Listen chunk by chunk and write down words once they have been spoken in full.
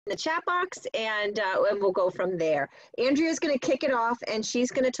the chat box, and we'll go from there. Andrea's going to kick it off, and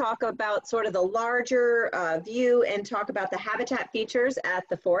she's going to talk about sort of the larger view and talk about the habitat features at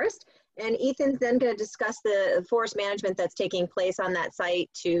the forest. And Ethan's then going to discuss the forest management that's taking place on that site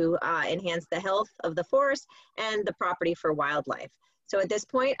to enhance the health of the forest and the property for wildlife. So at this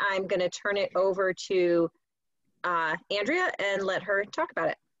point, I'm going to turn it over to Andrea and let her talk about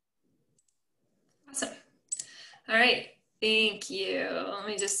it. Awesome. All right. Thank you. Let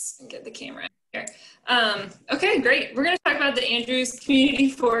me just get the camera here. Okay, great. We're going to talk about the Andrews Community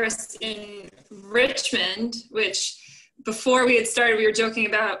Forest in Richmond, which before we had started, we were joking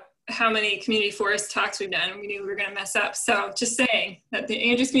about how many community forest talks we've done. We knew we were going to mess up. So just saying that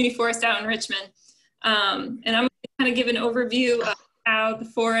the Andrews Community Forest out in Richmond. And I'm going to kind of give an overview of how the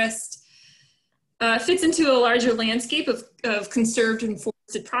forest fits into a larger landscape of conserved and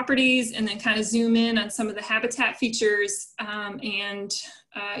forested properties, and then kind of zoom in on some of the habitat features and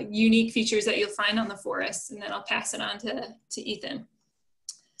unique features that you'll find on the forest. And then I'll pass it on to Ethan.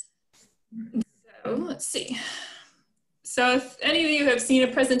 So let's see. So if any of you have seen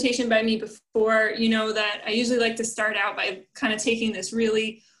a presentation by me before, you know that I usually like to start out by kind of taking this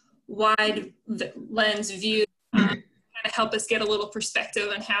really wide lens view, kind of help us get a little perspective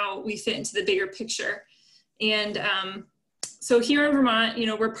on how we fit into the bigger picture. And so here in Vermont, you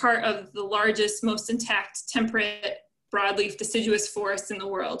know, we're part of the largest, most intact, temperate, broadleaf deciduous forest in the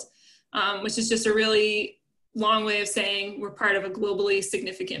world, which is just a really long way of saying we're part of a globally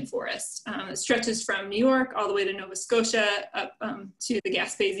significant forest. It stretches from New York all the way to Nova Scotia, up to the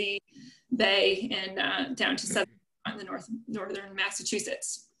Gaspé Bay, and down to southern northern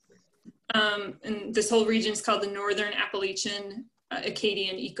Massachusetts. And this whole region is called the Northern Appalachian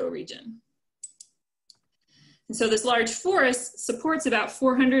Acadian ecoregion. And so this large forest supports about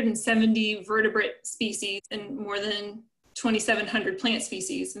 470 vertebrate species and more than 2,700 plant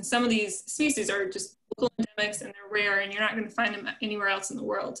species. And some of these species are just local endemics, and they're rare, and you're not going to find them anywhere else in the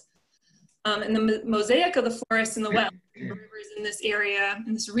world. And the mosaic of the forest and the wetlands, the rivers in this area,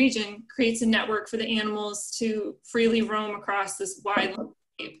 in this region, creates a network for the animals to freely roam across this wide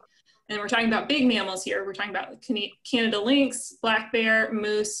landscape. And we're talking about big mammals here. We're talking about Canada lynx, black bear,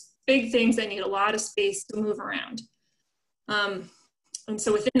 moose, big things that need a lot of space to move around. And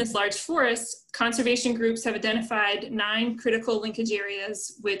so within this large forest, conservation groups have identified 9 critical linkage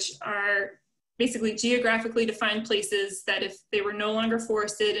areas, which are basically geographically defined places that if they were no longer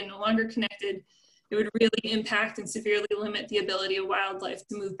forested and no longer connected, it would really impact and severely limit the ability of wildlife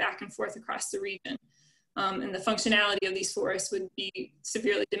to move back and forth across the region. And the functionality of these forests would be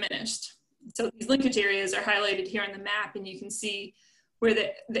severely diminished. So these linkage areas are highlighted here on the map, and you can see where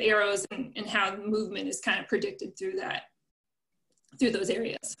the arrows and how the movement is kind of predicted through those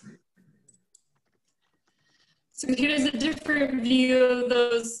areas. So here's a different view of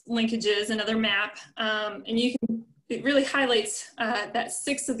those linkages, another map, and it really highlights that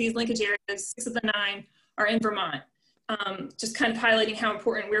 6 of these linkage areas, 6 of the 9, are in Vermont. Just kind of highlighting how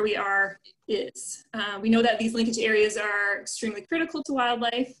important where we are is. We know that these linkage areas are extremely critical to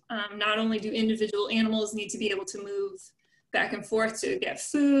wildlife. Not only do individual animals need to be able to move back and forth to get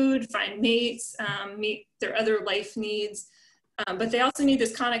food, find mates, meet their other life needs, but they also need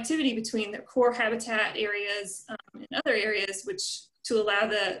this connectivity between their core habitat areas and other areas, which to allow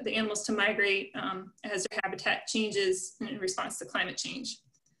the animals to migrate as their habitat changes in response to climate change.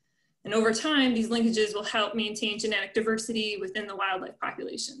 And over time, these linkages will help maintain genetic diversity within the wildlife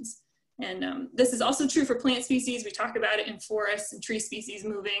populations. And this is also true for plant species. We talk about it in forests and tree species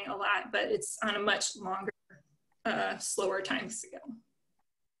moving a lot, but it's on a much longer, slower time scale.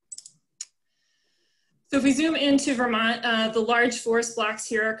 So if we zoom into Vermont, the large forest blocks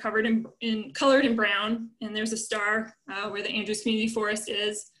here are colored in brown, and there's a star where the Andrews Community Forest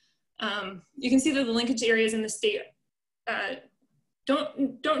is. You can see that the linkage areas in the state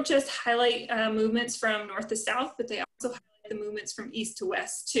don't just highlight movements from north to south, but they also highlight the movements from east to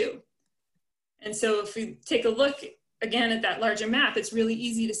west too. And so if we take a look again at that larger map, it's really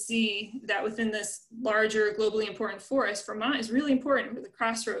easy to see that within this larger globally important forest, Vermont is really important for the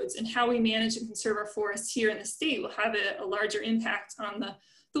crossroads, and how we manage and conserve our forests here in the state will have a larger impact on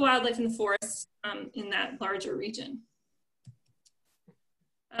the wildlife in the forests in that larger region.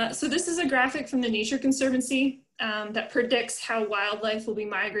 So this is a graphic from the Nature Conservancy that predicts how wildlife will be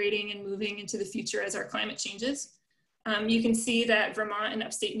migrating and moving into the future as our climate changes. You can see that Vermont and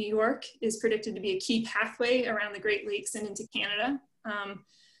upstate New York is predicted to be a key pathway around the Great Lakes and into Canada.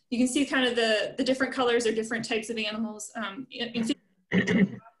 You can see kind of the different colors or different types of animals as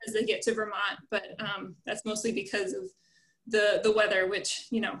they get to Vermont, but that's mostly because of the weather, which,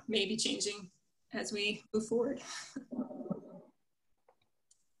 you know, may be changing as we move forward.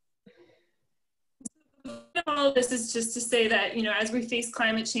 all of this is just to say that, you know, as we face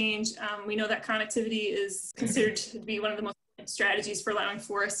climate change, we know that connectivity is considered to be one of the most important strategies for allowing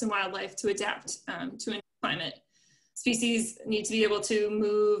forests and wildlife to adapt to a new climate. Species need to be able to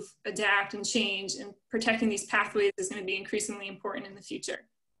move, adapt, and change, and protecting these pathways is going to be increasingly important in the future.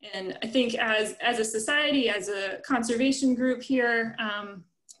 And I think as a society, as a conservation group here,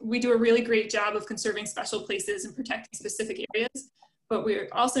 we do a really great job of conserving special places and protecting specific areas, but we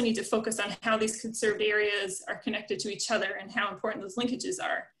also need to focus on how these conserved areas are connected to each other and how important those linkages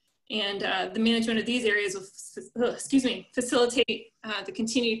are. And the management of these areas will, facilitate the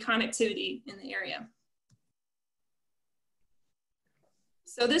continued connectivity in the area.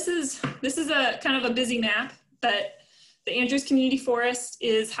 So this is a kind of a busy map, but the Andrews Community Forest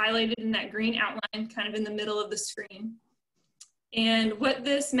is highlighted in that green outline, kind of in the middle of the screen. And what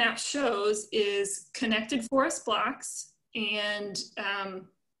this map shows is connected forest blocks and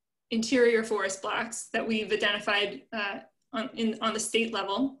interior forest blocks that we've identified on the state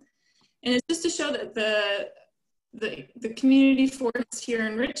level. And it's just to show that the community forest here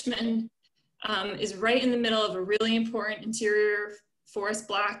in Richmond is right in the middle of a really important interior forest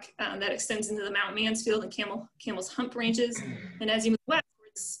block that extends into the Mount Mansfield and Camel's Hump ranges. And as you move west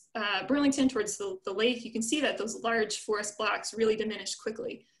towards Burlington, towards the lake, you can see that those large forest blocks really diminish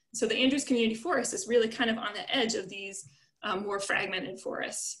quickly. So the Andrews Community Forest is really kind of on the edge of these more fragmented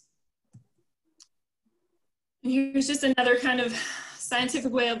forests. And here's just another kind of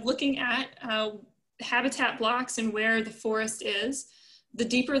scientific way of looking at habitat blocks and where the forest is. The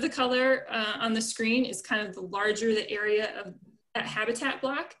deeper the color on the screen is kind of the larger the area of that habitat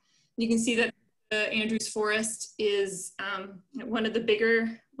block. You can see that the Andrews Forest is one of the bigger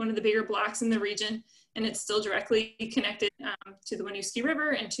blocks in the region, and it's still directly connected to the Winooski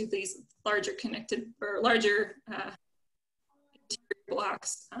River and to these larger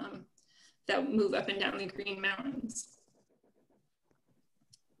blocks that move up and down the Green Mountains.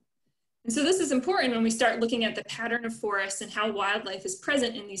 And so this is important when we start looking at the pattern of forests and how wildlife is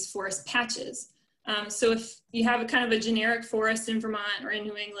present in these forest patches. So if you have a kind of a generic forest in Vermont or in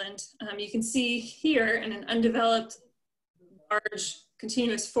New England, you can see here in an undeveloped, large,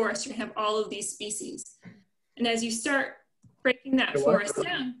 continuous forest, you're gonna have all of these species. And as you start breaking that forest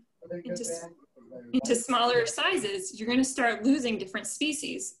down into smaller sizes, you're gonna start losing different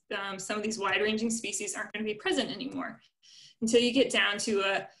species. Some of these wide-ranging species aren't gonna be present anymore until you get down to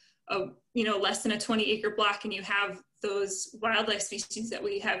less than a 20-acre block, and you have those wildlife species that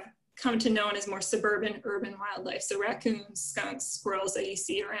we have come to know as more suburban, urban wildlife. So raccoons, skunks, squirrels that you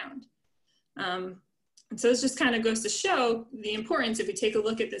see around. And so this just kind of goes to show the importance, if we take a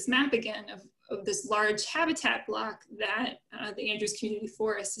look at this map again, of this large habitat block that the Andrews Community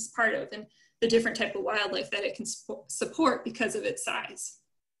Forest is part of, and the different type of wildlife that it can support because of its size.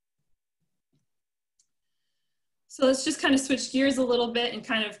 So let's just kind of switch gears a little bit and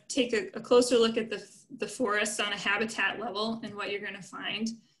kind of take a closer look at the forest on a habitat level and what you're going to find.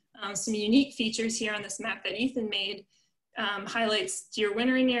 Some unique features here on this map that Ethan made highlights deer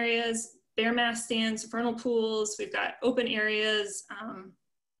wintering areas, bear mass stands, vernal pools. We've got open areas,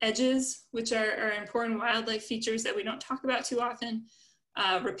 edges, which are important wildlife features that we don't talk about too often,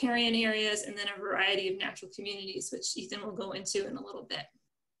 riparian areas, and then a variety of natural communities, which Ethan will go into in a little bit.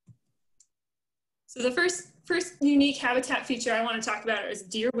 So the first unique habitat feature I want to talk about is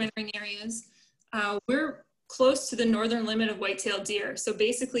deer wintering areas. We're close to the northern limit of white-tailed deer. So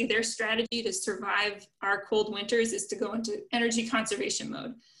basically their strategy to survive our cold winters is to go into energy conservation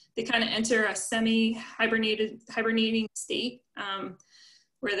mode. They kind of enter a hibernating state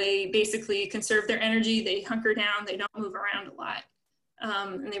where they basically conserve their energy, they hunker down, they don't move around a lot.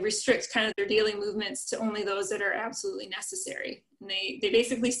 And they restrict kind of their daily movements to only those that are absolutely necessary. And they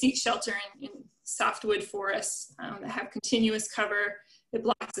basically seek shelter in softwood forests that have continuous cover. It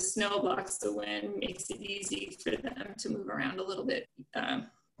blocks the snow, blocks the wind, makes it easy for them to move around a little bit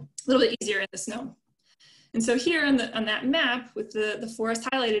easier in the snow. And so here on that map with the forest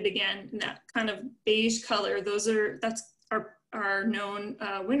highlighted again in that kind of beige color, that's our known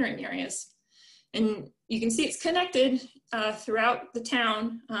wintering areas. And you can see it's connected throughout the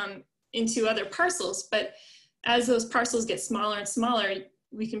town into other parcels, but as those parcels get smaller and smaller,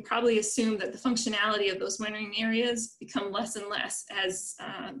 we can probably assume that the functionality of those wintering areas become less and less as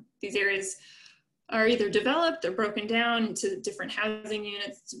these areas are either developed or broken down into different housing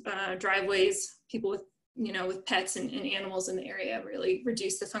units, driveways. People with pets and animals in the area really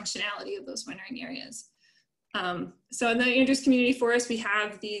reduce the functionality of those wintering areas. So in the Andrews Community Forest, we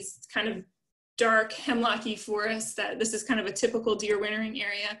have these kind of dark hemlocky forests that this is kind of a typical deer wintering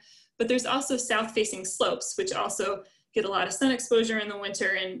area, but there's also south-facing slopes, which also get a lot of sun exposure in the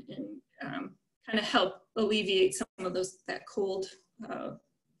winter and kind kind of help alleviate some of that cold Vermont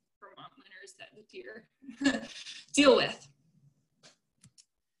winters that the deer deal with.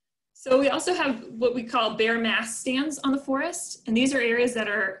 So we also have what we call bear mast stands on the forest, and these are areas that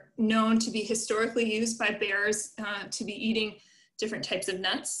are known to be historically used by bears to be eating different types of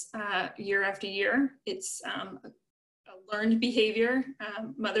nuts year after year. It's a learned behavior.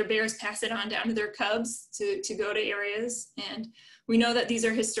 Mother bears pass it on down to their cubs to go to areas, and we know that these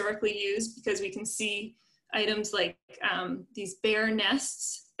are historically used because we can see items like these bear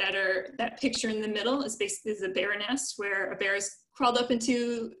nests that picture in the middle is basically a bear nest where a bear is crawled up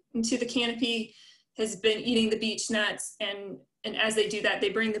into the canopy, has been eating the beech nuts, and as they do that, they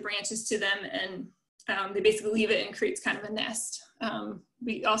bring the branches to them, and they basically leave it and creates kind of a nest.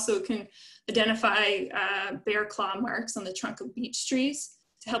 We also can identify bear claw marks on the trunk of beech trees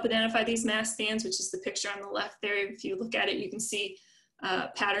to help identify these mast stands, which is the picture on the left there. If you look at it, you can see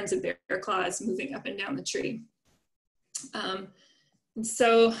patterns of bear claws moving up and down the tree. And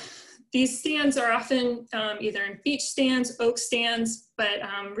so these stands are often either in beech stands, oak stands, but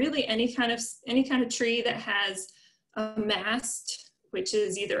really any kind of tree that has a mast, which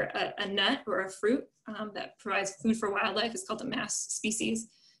is either a nut or a fruit that provides food for wildlife, is called a mast species.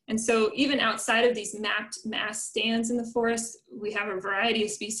 And so even outside of these mapped mast stands in the forest, we have a variety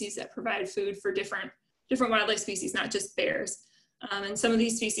of species that provide food for different wildlife species, not just bears. And some of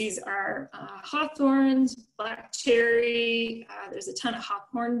these species are hawthorns, black cherry, there's a ton of hop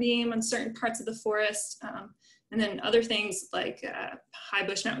hornbeam on certain parts of the forest, and then other things like high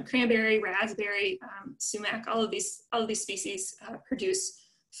bush mountain cranberry, raspberry, sumac, all of these species produce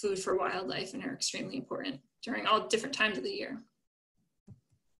food for wildlife and are extremely important during all different times of the year.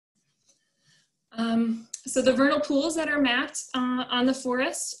 So the vernal pools that are mapped on the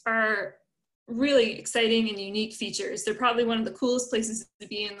forest are really exciting and unique features. They're probably one of the coolest places to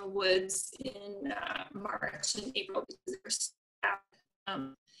be in the woods in March and April because they're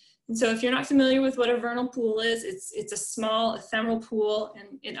and so if you're not familiar with what a vernal pool is, it's a small ephemeral pool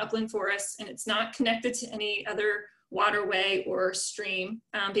in upland forests, and it's not connected to any other waterway or stream.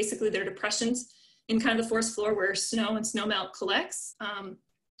 Basically, they're depressions in kind of the forest floor where snow and snowmelt collects, and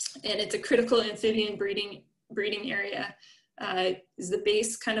it's a critical amphibian breeding area. Is the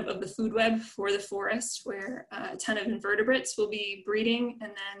base kind of the food web for the forest, where a ton of invertebrates will be breeding,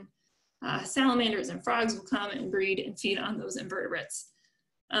 and then salamanders and frogs will come and breed and feed on those invertebrates.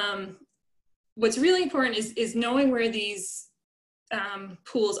 What's really important is knowing where these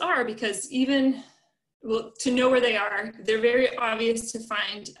pools are, because to know where they are, they're very obvious to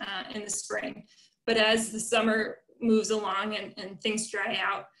find in the spring. But as the summer moves along and things dry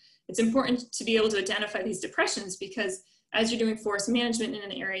out, it's important to be able to identify these depressions, because as you're doing forest management in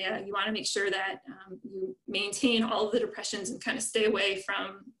an area, you want to make sure that you maintain all of the depressions and kind of stay away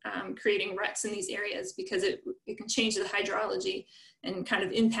from creating ruts in these areas, because it can change the hydrology and kind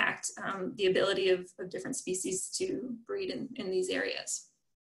of impact the ability of different species to breed in these areas.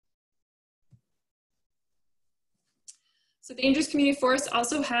 So the Dangerous Community Forest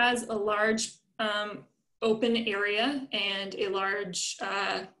also has a large open area and a large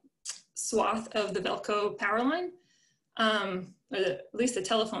swath of the Velco power line. Or at least the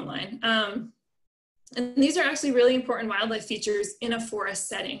telephone line. And these are actually really important wildlife features in a forest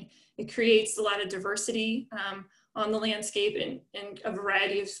setting. It creates a lot of diversity on the landscape and a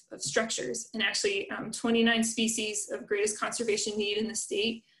variety of structures. And actually 29 species of greatest conservation need in the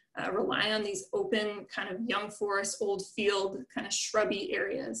state rely on these open kind of young forest, old field, kind of shrubby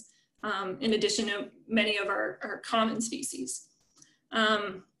areas, in addition to many of our common species.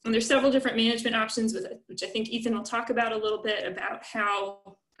 And there's several different management options which I think Ethan will talk about a little bit, about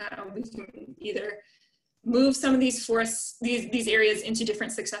how we can either move some of these forests, these areas into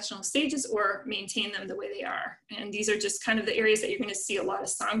different successional stages, or maintain them the way they are. And these are just kind of the areas that you're going to see a lot of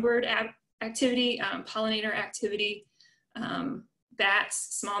songbird activity, pollinator activity,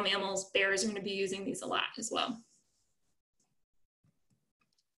 bats, small mammals, bears are going to be using these a lot as well.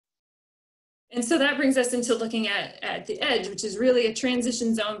 And so that brings us into looking at the edge, which is really a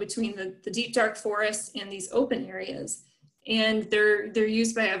transition zone between the deep dark forest and these open areas. And they're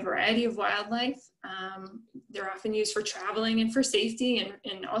used by a variety of wildlife. They're often used for traveling and for safety,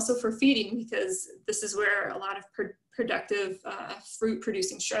 and also for feeding, because this is where a lot of productive fruit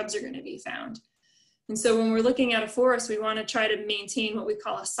producing shrubs are going to be found. And so when we're looking at a forest, we want to try to maintain what we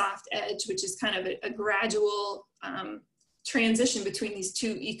call a soft edge, which is kind of a gradual transition between these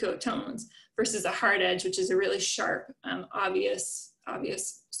two ecotones, versus a hard edge, which is a really sharp, obvious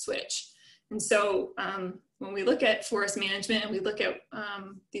switch. And so when we look at forest management and we look at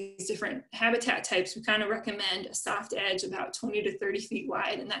these different habitat types, we kind of recommend a soft edge about 20 to 30 feet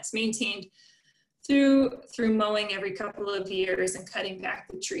wide, and that's maintained through mowing every couple of years and cutting back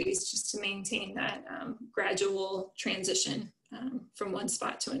the trees just to maintain that gradual transition from one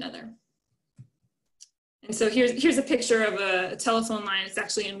spot to another. And so here's a picture of a telephone line. It's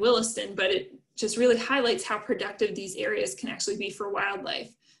actually in Williston, but it just really highlights how productive these areas can actually be for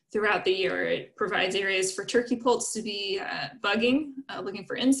wildlife throughout the year. It provides areas for turkey poults to be bugging, looking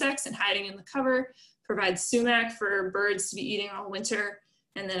for insects and hiding in the cover, provides sumac for birds to be eating all winter,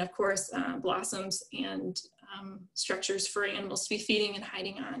 and then of course blossoms and structures for animals to be feeding and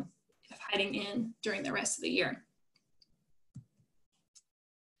hiding in during the rest of the year.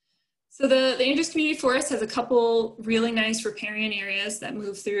 So the Andrews Community Forest has a couple really nice riparian areas that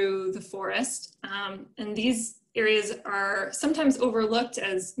move through the forest. And these areas are sometimes overlooked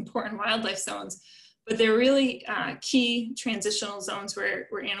as important wildlife zones, but they're really key transitional zones where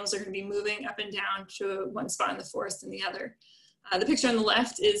animals are going to be moving up and down to one spot in the forest and the other. The picture on the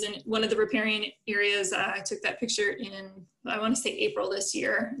left is in one of the riparian areas. I took that picture in, I want to say April this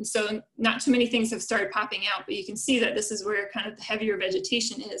year. And so not too many things have started popping out, but you can see that this is where kind of the heavier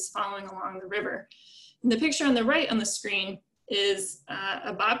vegetation is following along the river. And the picture on the right on the screen is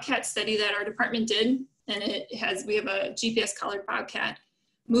a bobcat study that our department did. And we have a GPS collared bobcat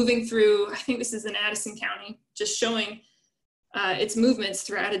moving through, I think this is in Addison County, just showing its movements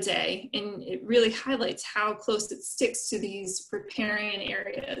throughout a day. And it really highlights how close it sticks to these riparian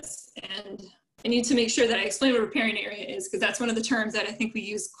areas. And I need to make sure that I explain what a riparian area is, because that's one of the terms that I think we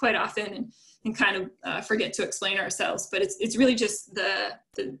use quite often and kind of forget to explain ourselves. But it's really just the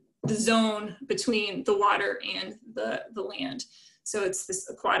zone between the water and the land. So it's this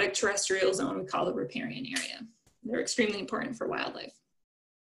aquatic terrestrial zone we call the riparian area. They're extremely important for wildlife.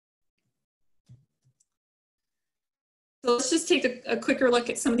 So let's just take a quicker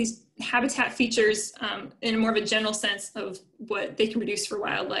look at some of these habitat features in more of a general sense of what they can produce for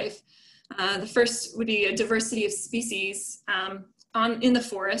wildlife. The first would be a diversity of species in the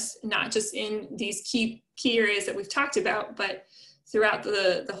forest, not just in these key areas that we've talked about, but throughout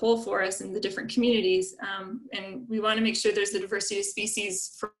the whole forest and the different communities. And we want to make sure there's a diversity of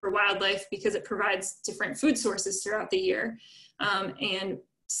species for wildlife because it provides different food sources throughout the year. And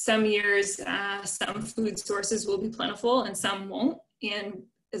some years, some food sources will be plentiful and some won't. And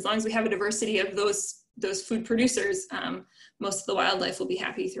as long as we have a diversity of those food producers, most of the wildlife will be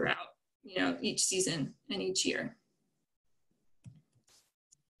happy throughout, each season and each year.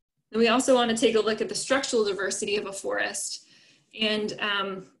 And we also want to take a look at the structural diversity of a forest. And,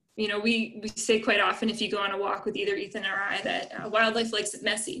 we say quite often, if you go on a walk with either Ethan or I, that wildlife likes it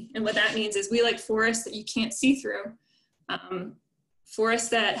messy. And what that means is we like forests that you can't see through. Forests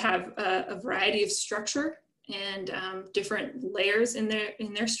that have a variety of structure and different layers in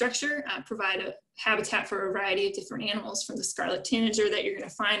their structure provide a habitat for a variety of different animals, from the scarlet tanager that you're going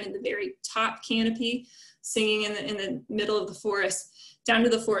to find in the very top canopy singing in the middle of the forest, down to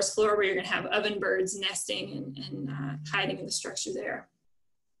the forest floor where you're going to have ovenbirds nesting and hiding in the structure there.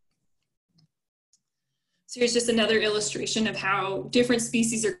 So here's just another illustration of how different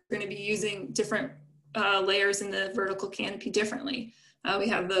species are going to be using different layers in the vertical canopy differently. We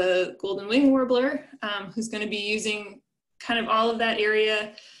have the golden wing warbler, who's going to be using kind of all of that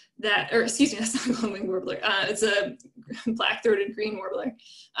area that's not a golden wing warbler. It's a black-throated green warbler.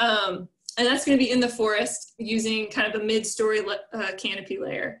 And that's going to be in the forest using kind of a mid-story canopy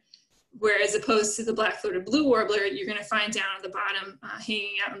layer. Whereas opposed to the black-throated blue warbler, you're going to find down at the bottom,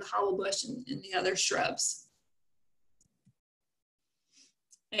 hanging out in the hollow bush and the other shrubs.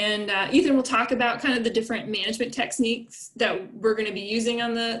 And Ethan will talk about kind of the different management techniques that we're going to be using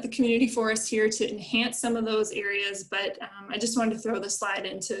on the community forest here to enhance some of those areas. But I just wanted to throw the slide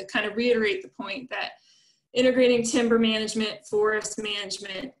in to kind of reiterate the point that integrating timber management, forest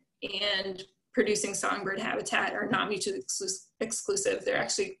management, and producing songbird habitat are not mutually exclusive. They're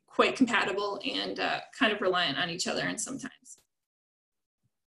actually quite compatible and kind of reliant on each other and sometimes.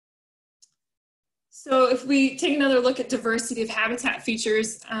 So if we take another look at diversity of habitat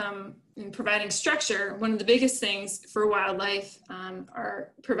features in providing structure, one of the biggest things for wildlife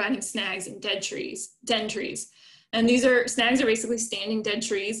are providing snags and den trees. And snags are basically standing dead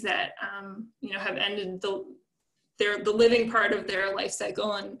trees that have ended the living part of their life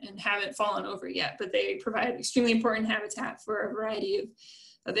cycle and haven't fallen over yet, but they provide extremely important habitat for a variety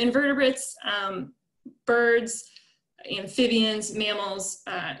of invertebrates, birds, amphibians, mammals,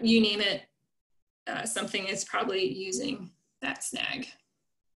 you name it. Something is probably using that snag.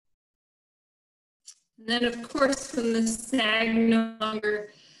 And then of course, when the snag no longer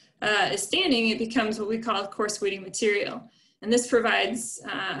is standing, it becomes what we call coarse woody material. And this provides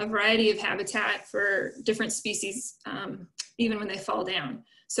a variety of habitat for different species, even when they fall down.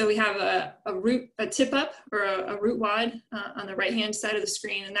 So we have a tip up or a root wad on the right-hand side of the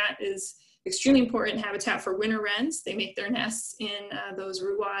screen, and that is extremely important habitat for winter wrens. They make their nests in those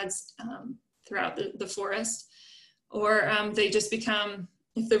root wads throughout the forest, or they just become,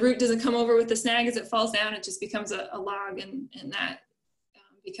 if the root doesn't come over with the snag as it falls down, it just becomes a log, and that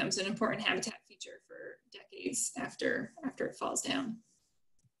becomes an important habitat feature for decades after it falls down.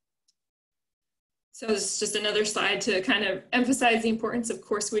 So this is just another slide to kind of emphasize the importance of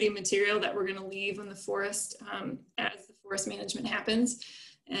coarse woody material that we're going to leave in the forest as the forest management happens.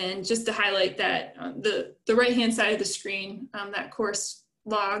 And just to highlight that the right-hand side of the screen, that coarse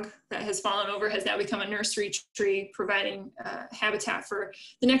log that has fallen over has now become a nursery tree, providing habitat for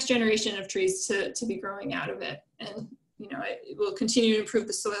the next generation of trees to be growing out of it. And it will continue to improve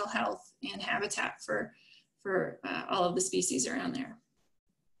the soil health and habitat for all of the species around there.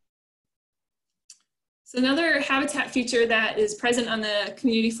 So another habitat feature that is present on the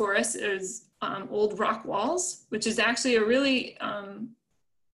community forest is old rock walls, which is actually a really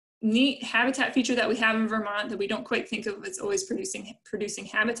neat habitat feature that we have in Vermont that we don't quite think of as always producing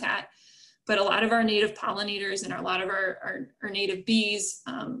habitat. But a lot of our native pollinators and a lot of our native bees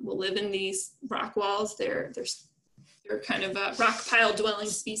will live in these rock walls. They're kind of rock pile dwelling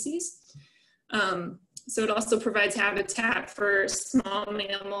species. So it also provides habitat for small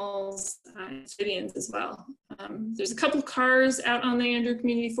mammals, amphibians as well. There's a couple of cars out on the Andrew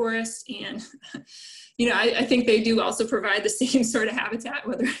Community Forest, and I think they do also provide the same sort of habitat,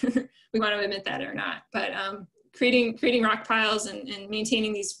 whether we want to admit that or not. But creating rock piles and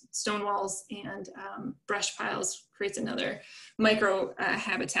maintaining these stone walls and brush piles creates another micro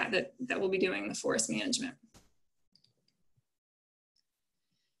habitat that we'll be doing in the forest management.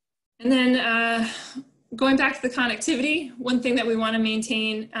 And then going back to the connectivity, one thing that we want to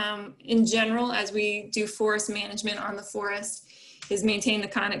maintain in general as we do forest management on the forest is maintain the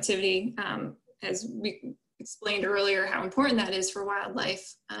connectivity. As we explained earlier, how important that is for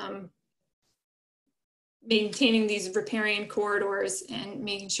wildlife. Maintaining these riparian corridors and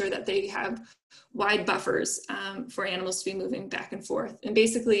making sure that they have wide buffers for animals to be moving back and forth. And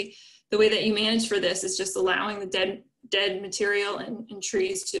basically, the way that you manage for this is just allowing the dead material and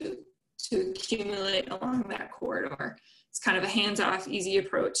trees to accumulate along that corridor. It's kind of a hands-off, easy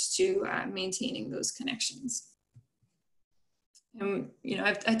approach to maintaining those connections. And,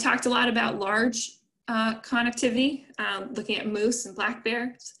 I've talked a lot about large connectivity, looking at moose and black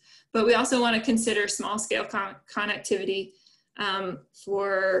bears, but we also want to consider small-scale connectivity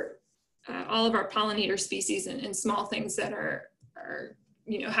for all of our pollinator species and small things that are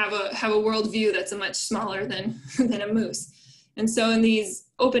have a worldview that's a much smaller than a moose. And so in these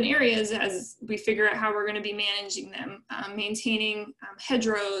open areas, as we figure out how we're going to be managing them, maintaining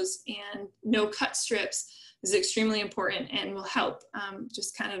hedgerows and no cut strips is extremely important and will help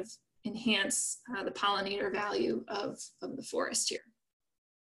just kind of enhance the pollinator value of the forest here.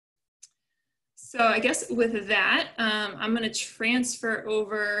 So I guess with that, I'm going to transfer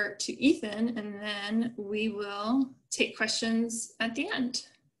over to Ethan, and then we will take questions at the end.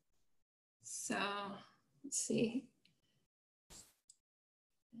 So let's see.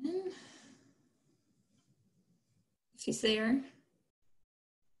 If he's there.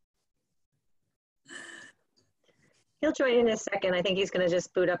 He'll join in a second. I think he's going to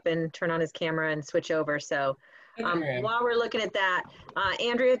just boot up and turn on his camera and switch over. So while we're looking at that,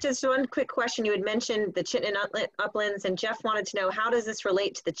 Andrea, just one quick question. You had mentioned the Chittenden uplands, and Jeff wanted to know, how does this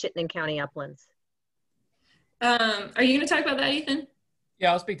relate to the Chittenden County uplands? Are you going to talk about that, Ethan?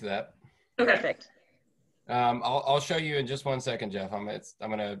 Yeah, I'll speak to that. Okay. Perfect. I'll show you in just 1 second, Jeff. I'm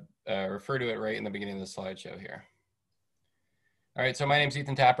going to refer to it right in the beginning of the slideshow here. All right, so my name's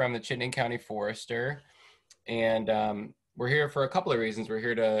Ethan Tapper. I'm the Chittenden County Forester, and we're here for a couple of reasons. We're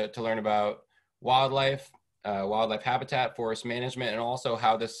here to learn about wildlife, wildlife habitat, forest management, and also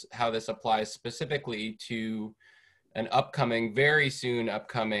how this applies specifically to an very soon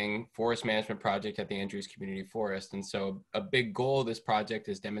upcoming forest management project at the Andrews Community Forest. And so a big goal of this project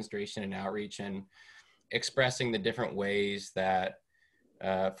is demonstration and outreach and expressing the different ways that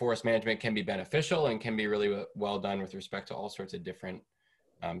forest management can be beneficial and can be really well done with respect to all sorts of different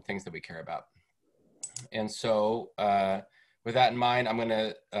things that we care about. And so with that in mind, I'm going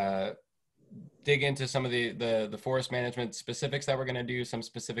to dig into some of the forest management specifics that we're going to do, some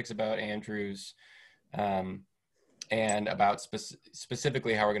specifics about Andrews, and about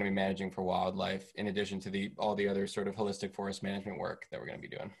specifically how we're going to be managing for wildlife, in addition to all the other sort of holistic forest management work that we're going to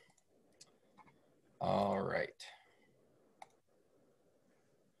be doing. All right.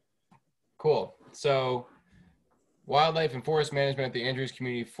 Cool. So wildlife and forest management at the Andrews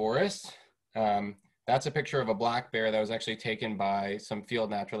Community Forest. That's a picture of a black bear that was actually taken by some field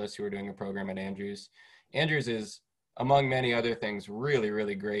naturalists who were doing a program at Andrews. Andrews is, among many other things, really,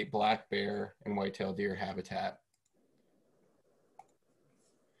 really great black bear and white-tailed deer habitat.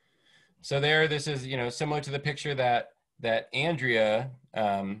 So there, this is, you know, similar to the picture that Andrea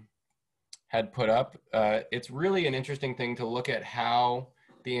had put up. It's really an interesting thing to look at how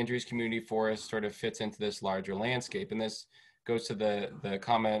the Andrews Community Forest sort of fits into this larger landscape. And this goes to the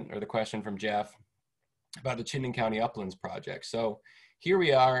comment or the question from Jeff about the Chittenden County Uplands project. So here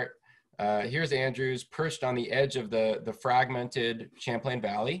we are, here's Andrews perched on the edge of the fragmented Champlain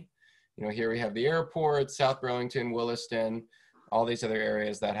Valley. You know, here we have the airport, South Burlington, Williston, all these other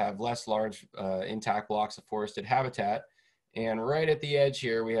areas that have less large intact blocks of forested habitat. And right at the edge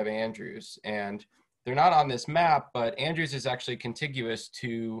here, we have Andrews. And they're not on this map, but Andrews is actually contiguous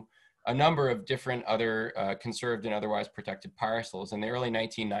to a number of different other conserved and otherwise protected parcels. In the early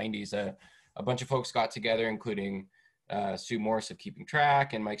 1990s, a bunch of folks got together, including Sue Morse of Keeping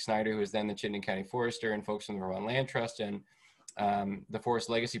Track and Mike Snyder, who was then the Chittenden County Forester, and folks from the Vermont Land Trust and the Forest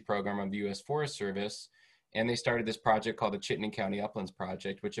Legacy Program of the U.S. Forest Service. And they started this project called the Chittenden County Uplands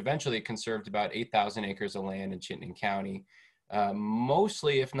Project, which eventually conserved about 8,000 acres of land in Chittenden County,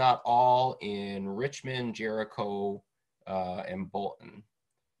 mostly, if not all, in Richmond, Jericho, and Bolton.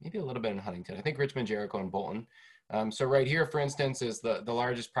 Maybe a little bit in Huntington. I think Richmond, Jericho, and Bolton. So right here, for instance, is the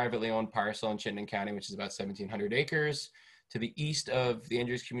largest privately owned parcel in Chittenden County, which is about 1,700 acres. To the east of the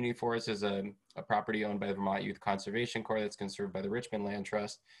Andrews Community Forest is a property owned by the Vermont Youth Conservation Corps that's conserved by the Richmond Land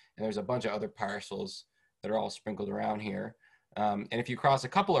Trust. And there's a bunch of other parcels that are all sprinkled around here. And if you cross a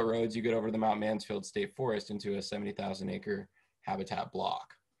couple of roads, you get over the Mount Mansfield State Forest into a 70,000 acre habitat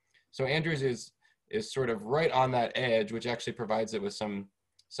block. So Andrews is sort of right on that edge, which actually provides it with some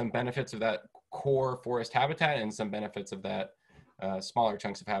benefits of that core forest habitat and some benefits of that smaller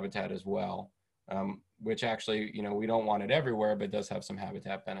chunks of habitat as well, which actually, you know, we don't want it everywhere, but does have some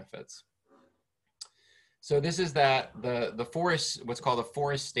habitat benefits. So this is the forest, what's called a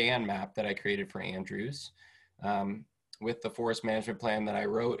forest stand map that I created for Andrews with the forest management plan that I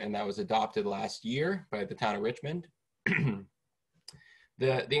wrote and that was adopted last year by the town of Richmond.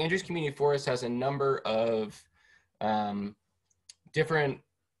 The Andrews Community Forest has a number of different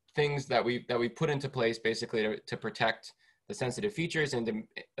things that we put into place basically to protect the sensitive features and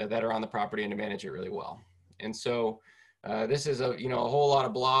that are on the property and to manage it really well. And so this is a whole lot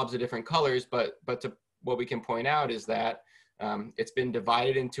of blobs of different colors, but what we can point out is that it's been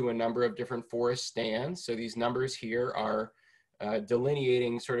divided into a number of different forest stands. So these numbers here are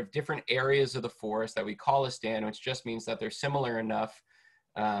delineating sort of different areas of the forest that we call a stand, which just means that they're similar enough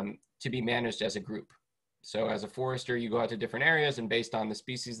to be managed as a group. So as a forester, you go out to different areas and based on the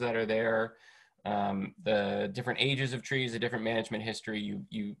species that are there, the different ages of trees, the different management history,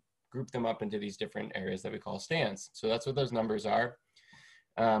 you group them up into these different areas that we call stands. So that's what those numbers are.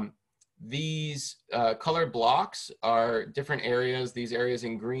 These colored blocks are different areas. These areas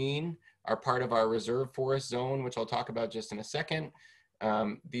in green are part of our reserve forest zone, which I'll talk about just in a second.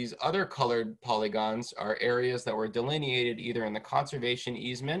 These other colored polygons are areas that were delineated either in the conservation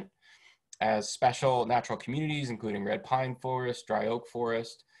easement as special natural communities, including red pine forest, dry oak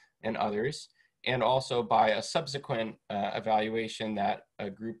forest, and others, and also by a subsequent evaluation that a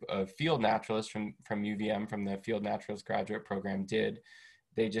group of field naturalists from UVM, from the Field Naturalist Graduate Program did.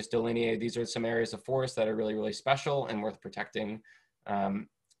 They just delineated, these are some areas of forest that are really, really special and worth protecting.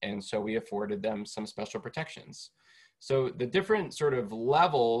 And so we afforded them some special protections. So the different sort of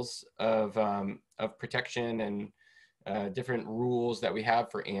levels of protection and different rules that we have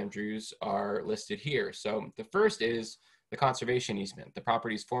for Andrews are listed here. So the first is the conservation easement. The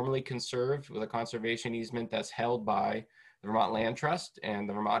property is formally conserved with a conservation easement that's held by the Vermont Land Trust and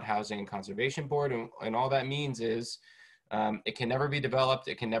the Vermont Housing and Conservation Board. And all that means is it can never be developed,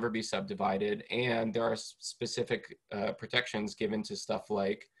 it can never be subdivided, and there are specific protections given to stuff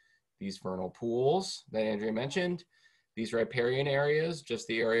like these vernal pools that Andrea mentioned, these riparian areas, just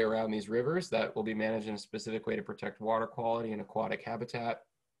the area around these rivers that will be managed in a specific way to protect water quality and aquatic habitat.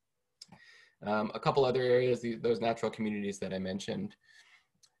 A couple other areas, those natural communities that I mentioned.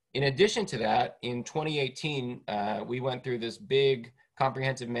 In addition to that, in 2018, we went through this big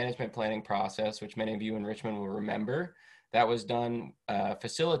comprehensive management planning process, which many of you in Richmond will remember. That was done,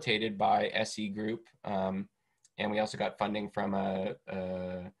 facilitated by SE Group, and we also got funding from a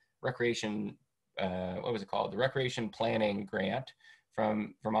recreation, what was it called? The Recreation Planning Grant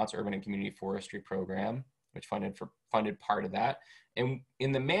from Vermont's Urban and Community Forestry Program, which funded part of that. And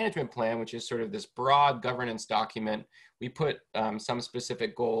in the management plan, which is sort of this broad governance document, we put some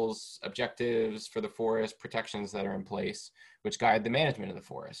specific goals, objectives for the forest, protections that are in place, which guide the management of the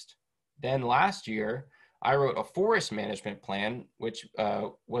forest. Then last year, I wrote a forest management plan, which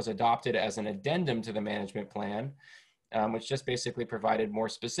was adopted as an addendum to the management plan, which just basically provided more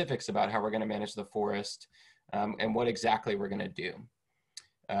specifics about how we're going to manage the forest and what exactly we're going to do.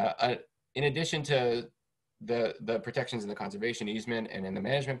 In addition to the protections in the conservation easement and in the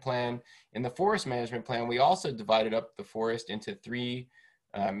management plan, in the forest management plan, we also divided up the forest into 3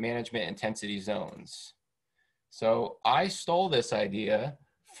 management intensity zones. So I stole this idea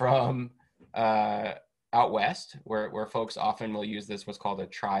from out west, where folks often will use this, what's called a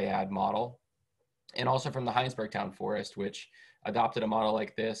triad model, and also from the Heinsberg Town Forest, which adopted a model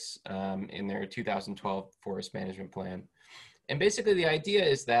like this in their 2012 forest management plan. And basically the idea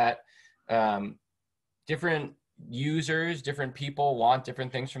is that different users, different people want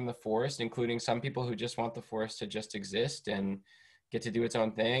different things from the forest, including some people who just want the forest to just exist and get to do its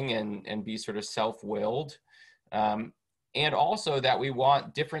own thing and be sort of self-willed. And also that we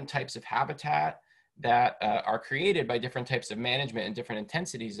want different types of habitat that are created by different types of management and different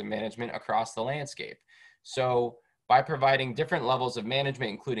intensities of management across the landscape. So by providing different levels of management,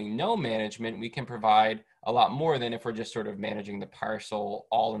 including no management, we can provide a lot more than if we're just sort of managing the parcel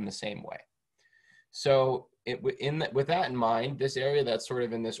all in the same way. So with that in mind, this area that's sort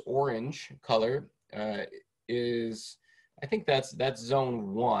of in this orange color is, I think that's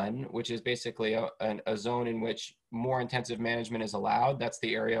zone 1, which is basically a zone in which more intensive management is allowed. That's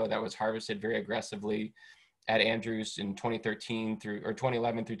the area that was harvested very aggressively at Andrews in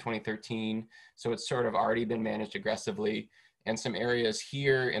 2011 through 2013. So it's sort of already been managed aggressively. And some areas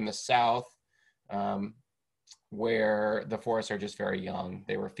here in the south where the forests are just very young.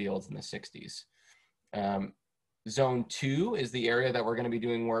 They were fields in the 60s. Zone 2 is the area that we're going to be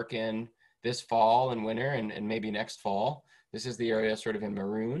doing work in this fall and winter and maybe next fall. This is the area sort of in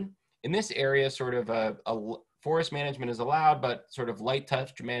maroon. In this area, sort of a forest management is allowed, but sort of light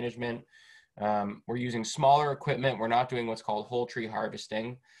touch management. We're using smaller equipment. We're not doing what's called whole tree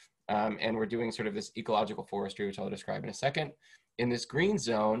harvesting. And we're doing sort of this ecological forestry, which I'll describe in a second. In this green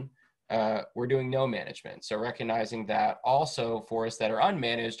zone, we're doing no management. So recognizing that also forests that are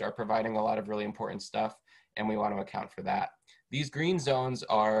unmanaged are providing a lot of really important stuff, and we want to account for that. These green zones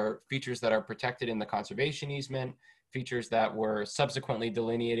are features that are protected in the conservation easement, features that were subsequently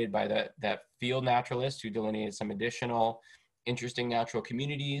delineated by that field naturalist who delineated some additional interesting natural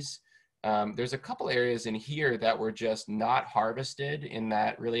communities. There's a couple areas in here that were just not harvested in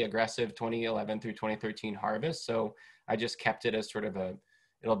that really aggressive 2011 through 2013 harvest. So I just kept it as sort of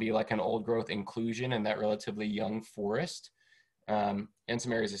it'll be like an old growth inclusion in that relatively young forest, and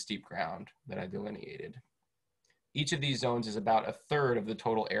some areas of steep ground that I delineated. Each of these zones is about 1/3 of the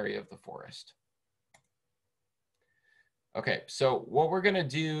total area of the forest. Okay, so what we're gonna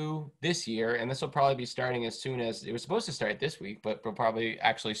do this year, and this will probably be starting as soon as, it was supposed to start this week, but we'll probably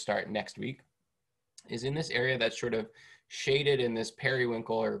actually start next week, is in this area that's sort of shaded in this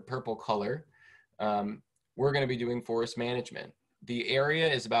periwinkle or purple color. We're gonna be doing forest management. The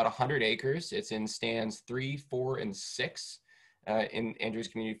area is about 100 acres. It's in stands 3, 4, and 6 in Andrews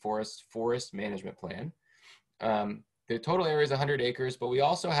Community Forest Management Plan. The total area is 100 acres, but we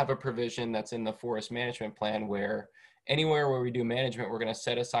also have a provision that's in the forest management plan where anywhere where we do management, we're going to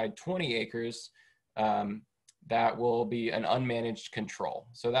set aside 20 acres that will be an unmanaged control.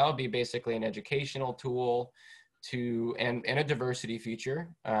 So that will be basically an educational tool and a diversity feature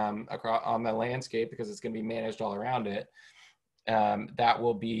across on the landscape, because it's going to be managed all around it. That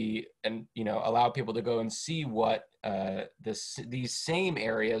will be, and allow people to go and see what these same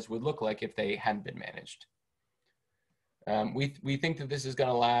areas would look like if they hadn't been managed. We think that this is going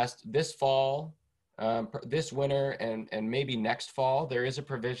to last this fall, this winter, and maybe next fall. There is a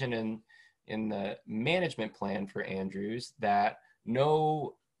provision in the management plan for Andrews that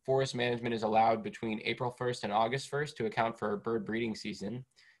no forest management is allowed between April 1st and August 1st to account for bird breeding season.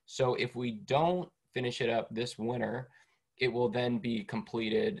 So if we don't finish it up this winter, it will then be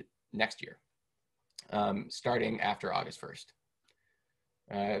completed next year, starting after August 1st.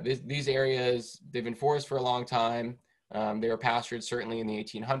 These areas, they've been forest for a long time. They were pastured certainly in the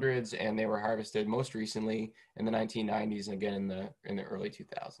 1800s, and they were harvested most recently in the 1990s and again in the early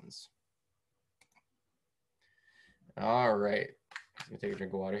 2000s. All right, I'm gonna take a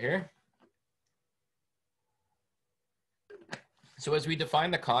drink of water here. So as we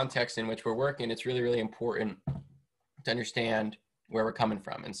define the context in which we're working, it's really, really important to understand where we're coming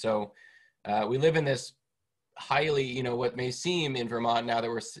from. And so we live in this highly, what may seem in Vermont now that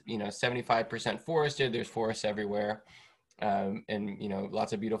we're, 75% forested, there's forests everywhere, and,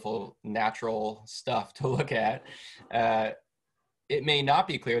 lots of beautiful natural stuff to look at. It may not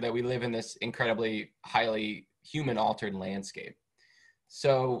be clear that we live in this incredibly highly human altered landscape.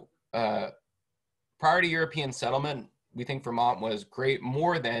 So prior to European settlement, we think Vermont was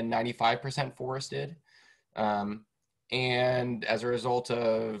more than 95% forested. And as a result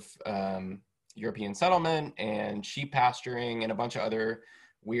of European settlement and sheep pasturing and a bunch of other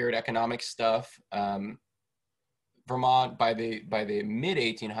weird economic stuff, Vermont by the mid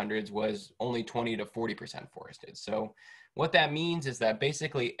 1800s was only 20 to 40% forested. So what that means is that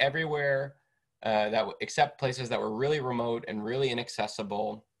basically everywhere except places that were really remote and really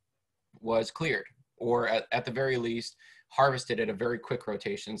inaccessible was cleared, or at the very least harvested at a very quick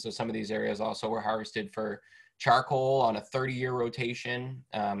rotation. So some of these areas also were harvested for charcoal on a 30-year rotation,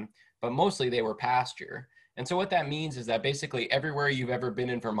 but mostly they were pasture. And so what that means is that basically everywhere you've ever been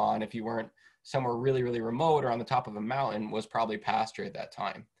in Vermont, if you weren't somewhere really, really remote or on the top of a mountain, was probably pasture at that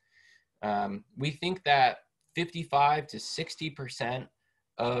time. We think that 55 to 60%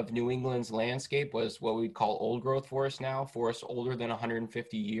 of New England's landscape was what we'd call old growth forest now, forests older than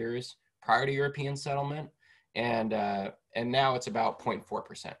 150 years prior to European settlement. And now it's about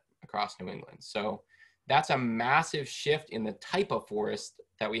 0.4% across New England. So that's a massive shift in the type of forest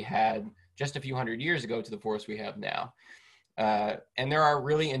that we had just a few hundred years ago to the forest we have now. And there are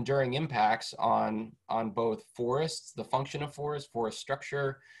really enduring impacts on both forests, the function of forests, forest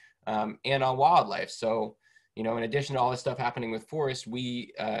structure, and on wildlife. So, you know, in addition to all this stuff happening with forests,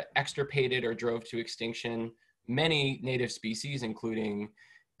 we extirpated or drove to extinction many native species, including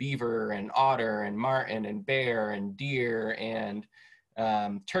beaver and otter and marten and bear and deer and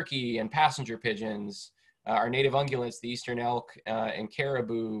turkey and passenger pigeons, our native ungulates, the eastern elk and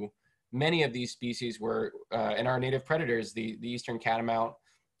caribou. Many of these species were, and our native predators, the eastern catamount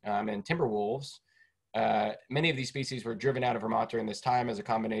and timber wolves, many of these species were driven out of Vermont during this time as a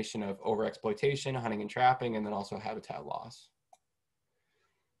combination of overexploitation, hunting and trapping, and then also habitat loss.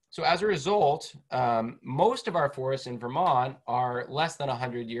 So as a result, most of our forests in Vermont are less than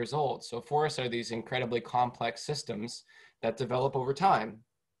 100 years old. So forests are these incredibly complex systems that develop over time,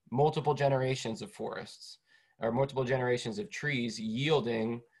 multiple generations of forests, or multiple generations of trees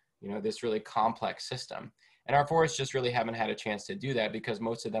yielding, you know, this really complex system. And our forests just really haven't had a chance to do that because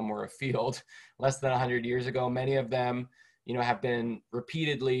most of them were a field less than 100 years ago. Many of them, you know, have been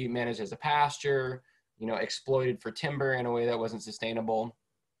repeatedly managed as a pasture, you know, exploited for timber in a way that wasn't sustainable.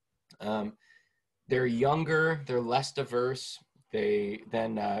 They're younger, they're less diverse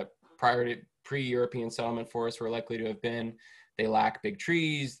than prior to pre-European settlement forests were likely to have been. They lack big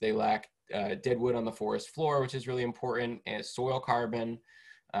trees, they lack dead wood on the forest floor, which is really important, and soil carbon.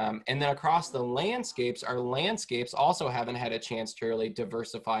 And then across the landscapes, our landscapes also haven't had a chance to really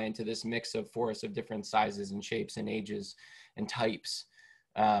diversify into this mix of forests of different sizes and shapes and ages and types.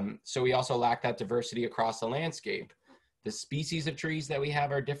 So we also lack that diversity across the landscape. The species of trees that we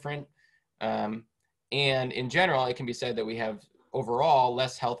have are different. And in general, it can be said that we have overall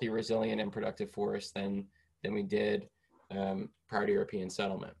less healthy, resilient, and productive forests than we did prior to European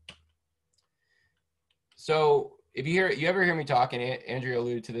settlement. So if you ever hear me talk, and Andrea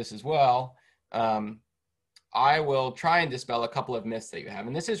alluded to this as well, I will try and dispel a couple of myths that you have.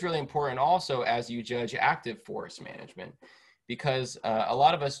 And this is really important also as you judge active forest management, because a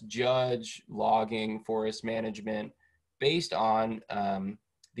lot of us judge logging, forest management based on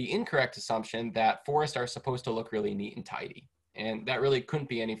the incorrect assumption that forests are supposed to look really neat and tidy. And that really couldn't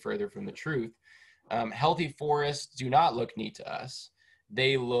be any further from the truth. Healthy forests do not look neat to us.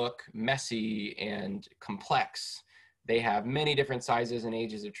 They look messy and complex. They have many different sizes and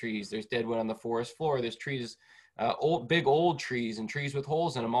ages of trees. There's deadwood on the forest floor. There's trees, big old trees and trees with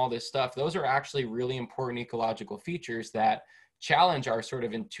holes in them, all this stuff. Those are actually really important ecological features that challenge our sort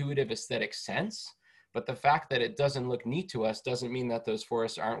of intuitive aesthetic sense. But the fact that it doesn't look neat to us doesn't mean that those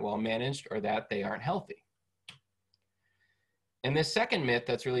forests aren't well managed or that they aren't healthy. And this second myth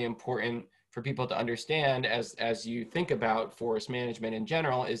that's really important for people to understand as you think about forest management in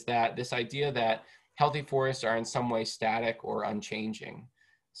general is that this idea that healthy forests are in some way static or unchanging.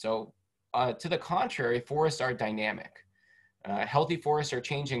 So to the contrary, forests are dynamic. Healthy forests are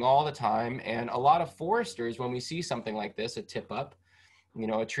changing all the time. And a lot of foresters, when we see something like this, a tip up, you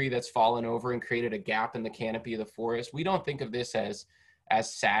know, a tree that's fallen over and created a gap in the canopy of the forest, we don't think of this as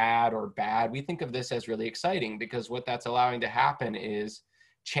sad or bad. We think of this as really exciting because what that's allowing to happen is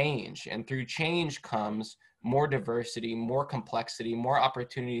change. And through change comes more diversity, more complexity, more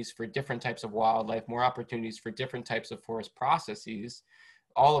opportunities for different types of wildlife, more opportunities for different types of forest processes,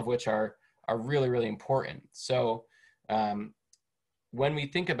 all of which are really, really important. So when we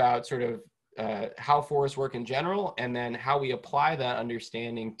think about sort of how forests work in general, and then how we apply that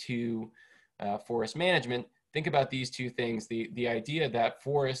understanding to forest management, think about these two things. The idea that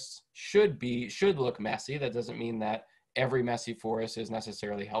forests should look messy. That doesn't mean that every messy forest is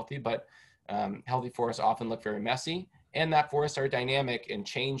necessarily healthy, but healthy forests often look very messy, and that forests are dynamic and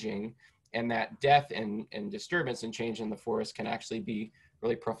changing, and that death and disturbance and change in the forest can actually be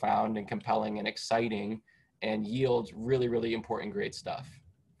really profound and compelling and exciting and yield really, really important, great stuff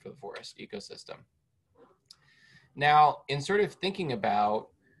for the forest ecosystem. Now, in sort of thinking about,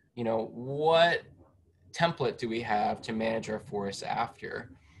 what template do we have to manage our forests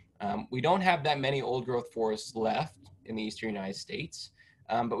after? We don't have that many old growth forests left in the eastern United States,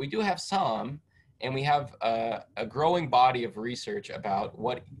 but we do have some, and we have a growing body of research about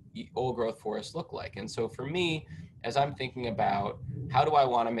what old growth forests look like. And so for me, as I'm thinking about how do I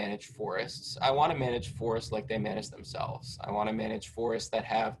want to manage forests, I want to manage forests like they manage themselves. I want to manage forests that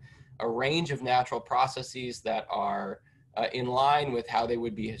have a range of natural processes that are in line with how they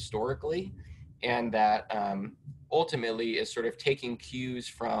would be historically, and that ultimately is sort of taking cues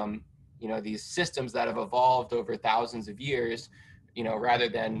from these systems that have evolved over thousands of years, rather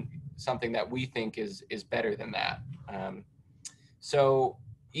than something that we think is better than that. So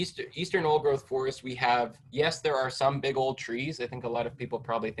Eastern old growth forests, we have, yes, there are some big old trees. I think a lot of people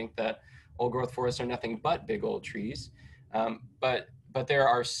probably think that old growth forests are nothing but big old trees. But there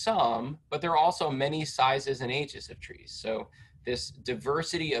are some, but there are also many sizes and ages of trees. So this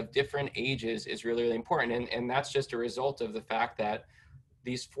diversity of different ages is really, really important. And that's just a result of the fact that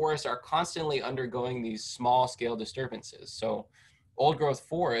these forests are constantly undergoing these small scale disturbances. So old growth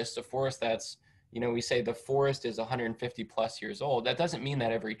forest, a forest that's, we say the forest is 150 plus years old. That doesn't mean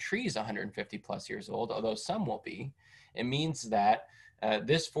that every tree is 150 plus years old, although some will be. It means that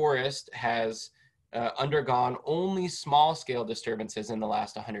this forest has undergone only small scale disturbances in the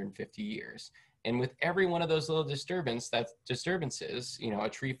last 150 years. And with every one of those little disturbances, a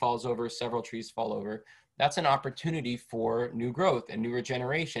tree falls over, several trees fall over, that's an opportunity for new growth and new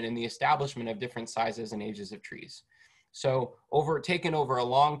regeneration and the establishment of different sizes and ages of trees. So taken over a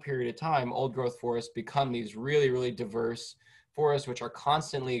long period of time, old growth forests become these really, really diverse forests, which are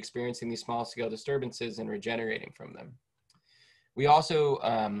constantly experiencing these small scale disturbances and regenerating from them. We also,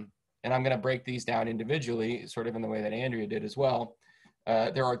 and I'm going to break these down individually, sort of in the way that Andrea did as well.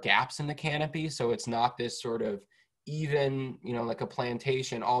 There are gaps in the canopy, so it's not this sort of even, like a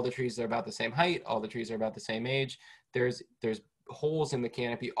plantation, all the trees are about the same height, all the trees are about the same age. There's holes in the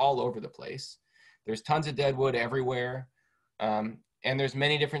canopy all over the place. There's tons of dead wood everywhere, and there's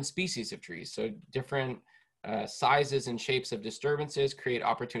many different species of trees. So different sizes and shapes of disturbances create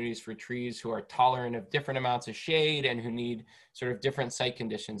opportunities for trees who are tolerant of different amounts of shade and who need sort of different site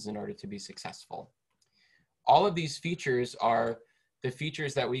conditions in order to be successful. All of these features are the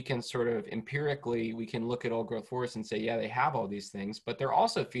features that we can sort of empirically, we can look at old growth forests and say, yeah, they have all these things, but they're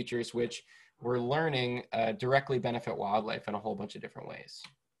also features which we're learning directly benefit wildlife in a whole bunch of different ways.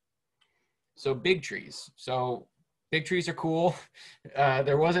 So big trees. So big trees are cool.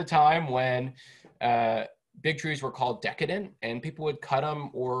 There was a time when big trees were called decadent, and people would cut them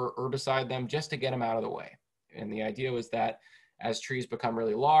or herbicide them just to get them out of the way. And the idea was that as trees become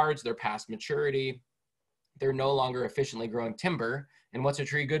really large, they're past maturity, they're no longer efficiently growing timber. And what's a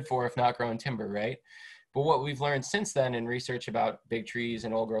tree good for if not growing timber, right? But what we've learned since then in research about big trees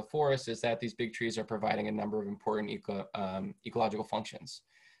and old growth forests is that these big trees are providing a number of important ecological functions.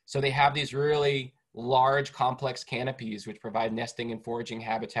 So they have these really large, complex canopies which provide nesting and foraging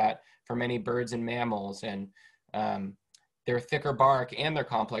habitat for many birds and mammals, and their thicker bark and their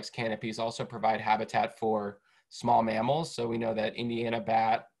complex canopies also provide habitat for small mammals. So we know that Indiana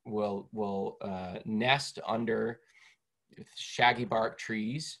bat will nest under shaggy bark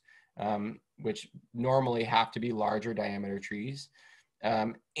trees, which normally have to be larger diameter trees.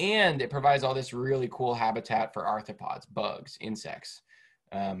 And it provides all this really cool habitat for arthropods, bugs, insects,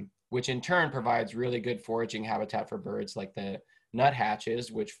 which in turn provides really good foraging habitat for birds like the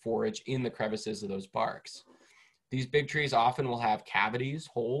nuthatches, which forage in the crevices of those barks. These big trees often will have cavities,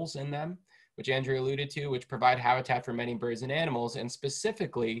 holes in them, which Andrea alluded to, which provide habitat for many birds and animals. And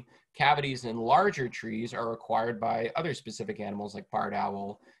specifically, cavities in larger trees are required by other specific animals like barred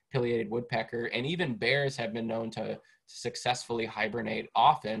owl, pileated woodpecker, and even bears have been known to successfully hibernate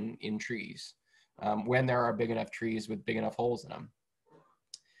often in trees when there are big enough trees with big enough holes in them.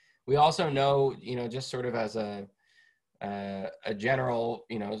 We also know, just sort of as a general,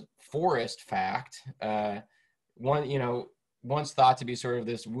 forest fact, once thought to be sort of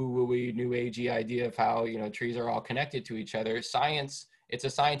this woo-woo-y, new agey idea of how, trees are all connected to each other. It's a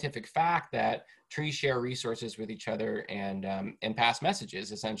scientific fact that trees share resources with each other and pass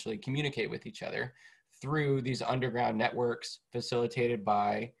messages, essentially communicate with each other through these underground networks facilitated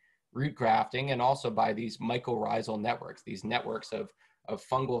by root grafting and also by these mycorrhizal networks, these networks of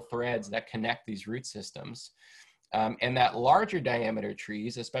fungal threads that connect these root systems. And that larger diameter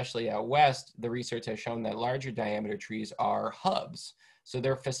trees, especially out west, the research has shown that larger diameter trees are hubs. So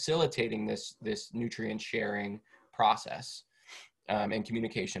they're facilitating this nutrient sharing process and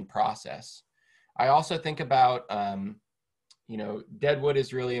communication process. I also think about, you know, dead wood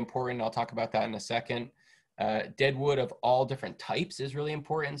is really important. I'll talk about that in a second. Dead wood of all different types is really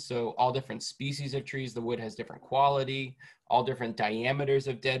important. So all different species of trees, the wood has different quality. All different diameters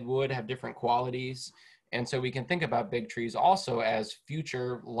of dead wood have different qualities. And so we can think about big trees also as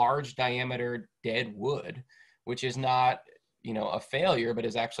future large diameter dead wood, which is not, you know, a failure, but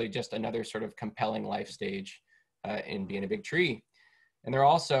is actually just another sort of compelling life stage in being a big tree. And they're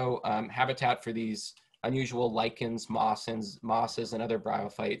also habitat for these unusual lichens, mosses, and other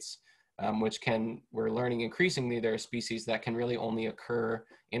bryophytes, which we're learning increasingly, there are species that can really only occur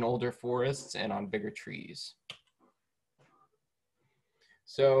in older forests and on bigger trees.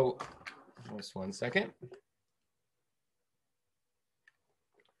 So, just one second.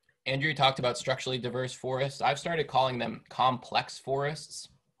 Andrea talked about structurally diverse forests. I've started calling them complex forests,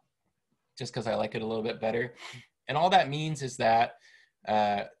 just because I like it a little bit better. And all that means is that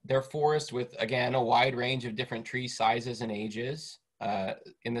they're forests with, again, a wide range of different tree sizes and ages.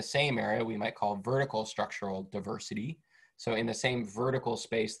 In the same area, we might call vertical structural diversity. So in the same vertical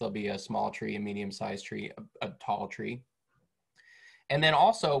space, there'll be a small tree, a medium-sized tree, a tall tree. And then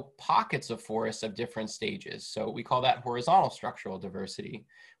also pockets of forests of different stages. So we call that horizontal structural diversity,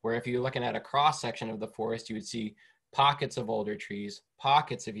 where if you're looking at a cross-section of the forest, you would see pockets of older trees,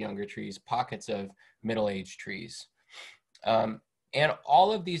 pockets of younger trees, pockets of middle-aged trees. And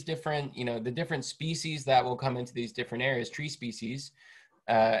all of these different, you know, the different species that will come into these different areas, tree species,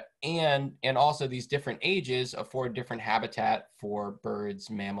 and also these different ages afford different habitat for birds,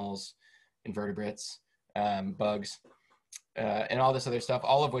 mammals, invertebrates, bugs, and all this other stuff,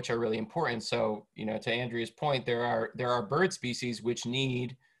 all of which are really important. So, you know, to Andrea's point, there are bird species which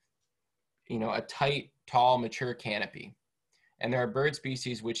need, you know, a tight, tall, mature canopy. And there are bird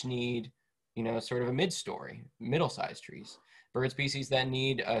species which need, you know, sort of a mid-story, middle-sized trees. Bird species that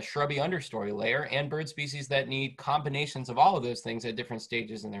need a shrubby understory layer, and bird species that need combinations of all of those things at different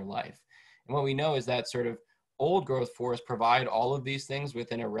stages in their life. And what we know is that sort of old growth forests provide all of these things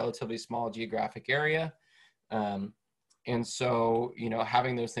within a relatively small geographic area. And so, you know,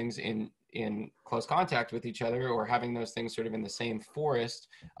 having those things in close contact with each other, or having those things sort of in the same forest,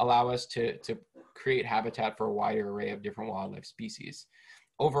 allow us to create habitat for a wider array of different wildlife species.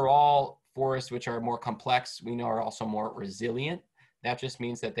 Overall, forests which are more complex, we know, are also more resilient. That just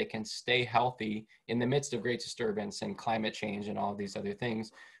means that they can stay healthy in the midst of great disturbance and climate change and all of these other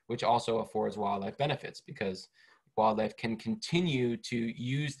things, which also affords wildlife benefits, because wildlife can continue to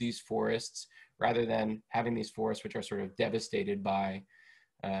use these forests rather than having these forests which are sort of devastated by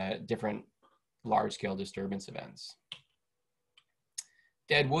different large-scale disturbance events.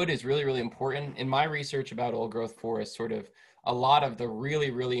 Dead wood is really, really important. In my research about old growth forests, sort of a lot of the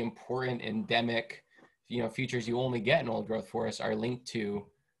really, really important endemic, you know, features you only get in old growth forests are linked to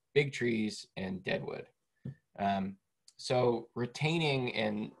big trees and dead wood. So retaining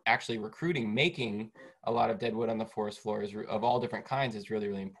and actually recruiting, making a lot of dead wood on the forest floors of all different kinds is really,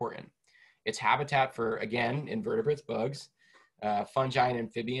 really important. It's habitat for, again, invertebrates, bugs, fungi, and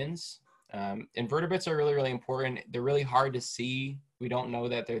amphibians. Invertebrates are really, really important. They're really hard to see. We don't know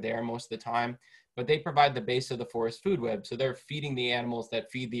that they're there most of the time, but they provide the base of the forest food web. So they're feeding the animals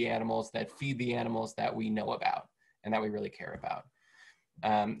that feed the animals that feed the animals that we know about and that we really care about.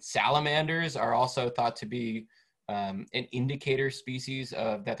 Salamanders are also thought to be an indicator species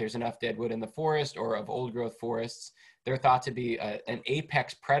of that there's enough dead wood in the forest or of old growth forests. They're thought to be an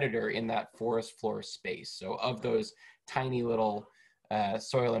apex predator in that forest floor space. So of those tiny little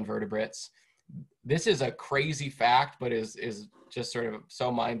soil invertebrates, this is a crazy fact, but is just sort of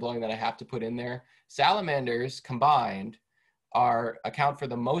so mind-blowing that I have to put in there. Salamanders combined account for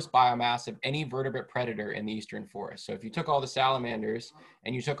the most biomass of any vertebrate predator in the eastern forest. So if you took all the salamanders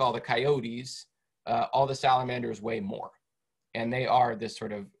and you took all the coyotes, all the salamanders weigh more. And they are this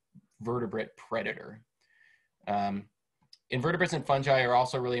sort of vertebrate predator. Invertebrates and fungi are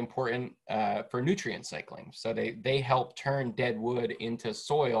also really important for nutrient cycling. So they help turn dead wood into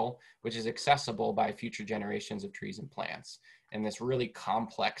soil, which is accessible by future generations of trees and plants. And this really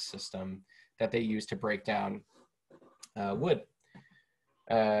complex system that they use to break down wood.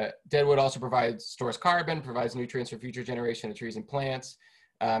 Dead wood also stores carbon, provides nutrients for future generations of trees and plants.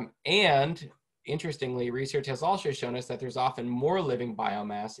 And interestingly, research has also shown us that there's often more living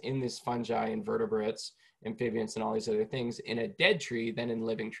biomass in this fungi, invertebrates, amphibians, and all these other things in a dead tree than in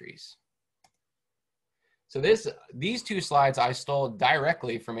living trees. So these two slides I stole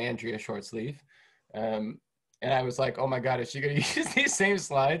directly from Andrea Shortsleeve. And I was like, oh my God, is she going to use these same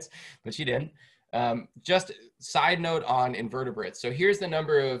slides? But she didn't. Just side note on invertebrates. So here's the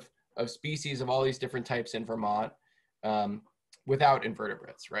number of species of all these different types in Vermont without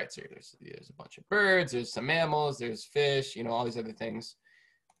invertebrates, right? So there's a bunch of birds, there's some mammals, there's fish, you know, all these other things.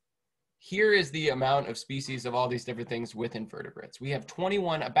 Here is the amount of species of all these different things with invertebrates. We have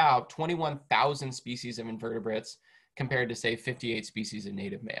about 21,000 species of invertebrates compared to, say, 58 species of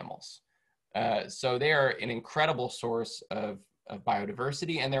native mammals. So they are an incredible source of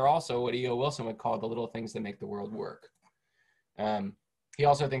biodiversity, and they're also what E.O. Wilson would call the little things that make the world work. He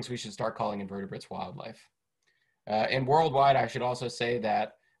also thinks we should start calling invertebrates wildlife. And worldwide, I should also say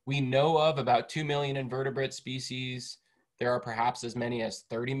that we know of about 2 million invertebrate species. There are perhaps as many as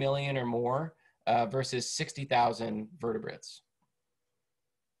 30 million or more versus 60,000 vertebrates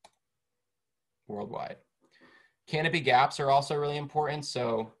worldwide. Canopy gaps are also really important.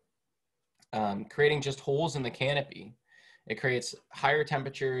 So creating just holes in the canopy, it creates higher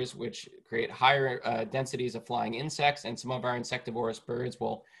temperatures, which create higher densities of flying insects, and some of our insectivorous birds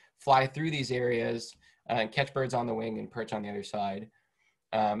will fly through these areas and catch birds on the wing and perch on the other side.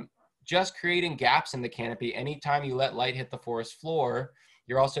 Just creating gaps in the canopy, anytime you let light hit the forest floor,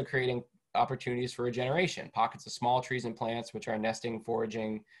 you're also creating opportunities for regeneration, pockets of small trees and plants, which are nesting,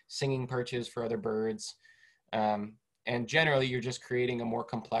 foraging, singing perches for other birds. And generally, you're just creating a more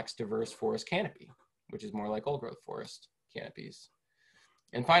complex, diverse forest canopy, which is more like old growth forest canopies.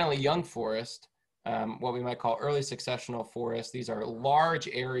 And finally, young forest, what we might call early successional forest. These are large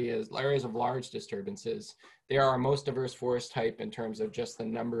areas of large disturbances. They are our most diverse forest type in terms of just the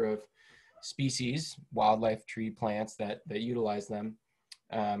number of species, wildlife, tree, plants that utilize them.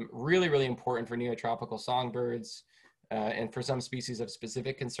 Really, really important for neotropical songbirds and for some species of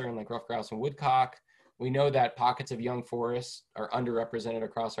specific concern like ruffed grouse and woodcock. We know that pockets of young forests are underrepresented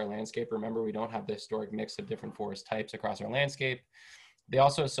across our landscape. Remember, we don't have the historic mix of different forest types across our landscape. They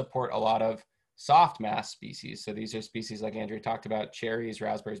also support a lot of soft mass species. So these are species like Andrea talked about, cherries,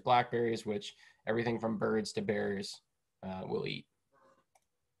 raspberries, blackberries, which everything from birds to bears will eat.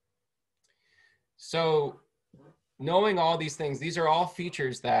 So knowing all these things, these are all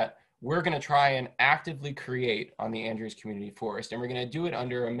features that we're going to try and actively create on the Andrews Community Forest. And we're going to do it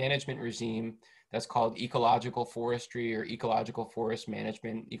under a management regime that's called ecological forestry or ecological forest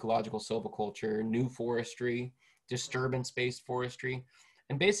management, ecological silviculture, new forestry, disturbance-based forestry.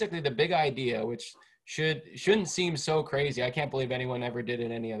 And basically the big idea, which shouldn't seem so crazy, I can't believe anyone ever did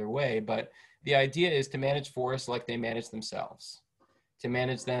it any other way, but the idea is to manage forests like they manage themselves, to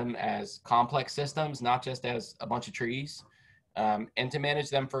manage them as complex systems, not just as a bunch of trees, and to manage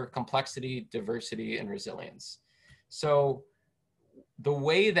them for complexity, diversity, and resilience. So the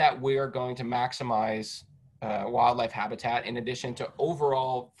way that we are going to maximize wildlife habitat in addition to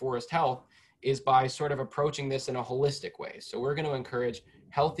overall forest health is by sort of approaching this in a holistic way. So we're going to encourage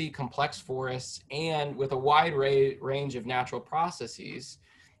healthy, complex forests and with a wide range of natural processes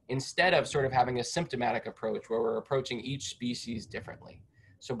instead of sort of having a symptomatic approach where we're approaching each species differently.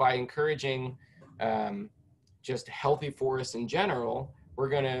 So by encouraging just healthy forests in general, we're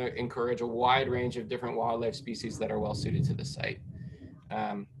going to encourage a wide range of different wildlife species that are well suited to the site.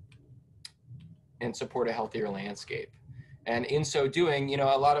 And support a healthier landscape. And in so doing, you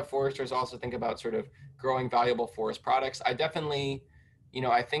know, a lot of foresters also think about sort of growing valuable forest products. I definitely, you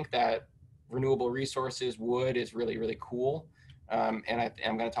know, I think that renewable resources, wood is really, really cool. And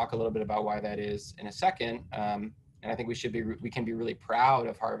I'm going to talk a little bit about why that is in a second. And I think we can be really proud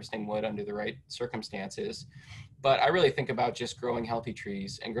of harvesting wood under the right circumstances. But I really think about just growing healthy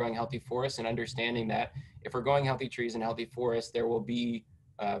trees and growing healthy forests and understanding that if we're growing healthy trees and healthy forests, there will be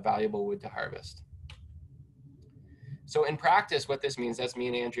valuable wood to harvest. So in practice, what this means, that's me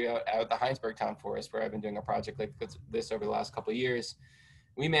and Andrea at the Heinsberg Town Forest, where I've been doing a project like this over the last couple of years.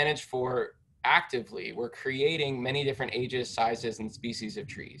 We manage for actively, we're creating many different ages, sizes, and species of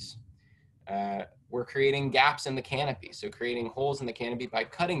trees. We're creating gaps in the canopy. So creating holes in the canopy by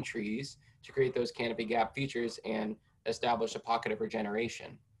cutting trees to create those canopy gap features and establish a pocket of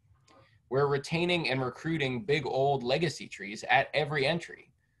regeneration. We're retaining and recruiting big old legacy trees at every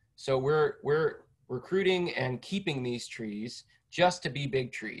entry. So we're recruiting and keeping these trees just to be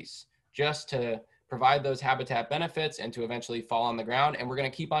big trees, just to provide those habitat benefits and to eventually fall on the ground. And we're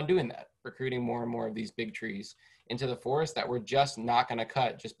going to keep on doing that, recruiting more and more of these big trees into the forest that we're just not going to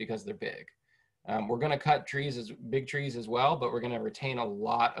cut just because they're big. We're going to cut big trees as well, but we're going to retain a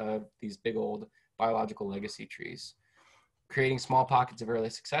lot of these big old biological legacy trees, creating small pockets of early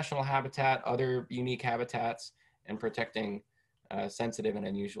successional habitat, other unique habitats, and protecting sensitive and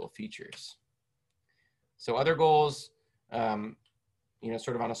unusual features. So other goals, you know,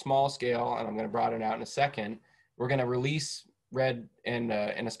 sort of on a small scale, and I'm going to broaden out in a second, we're going to release red and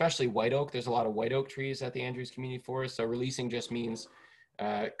especially white oak. There's a lot of white oak trees at the Andrews Community Forest. So releasing just means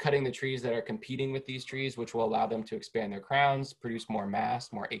cutting the trees that are competing with these trees, which will allow them to expand their crowns, produce more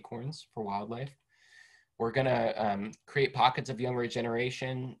mast, more acorns for wildlife. We're going to create pockets of young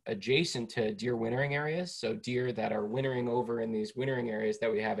regeneration adjacent to deer wintering areas. So deer that are wintering over in these wintering areas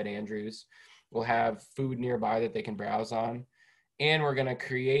that we have at Andrews will have food nearby that they can browse on. And we're going to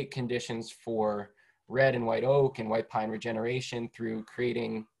create conditions for red and white oak and white pine regeneration through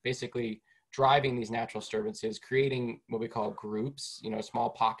creating, basically driving these natural disturbances, creating what we call groups,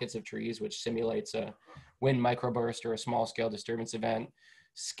 small pockets of trees, which simulates a wind microburst or a small scale disturbance event.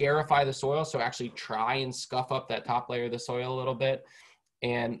 Scarify the soil, so actually try and scuff up that top layer of the soil a little bit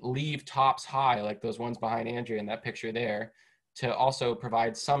and leave tops high, like those ones behind Andrea in that picture there, to also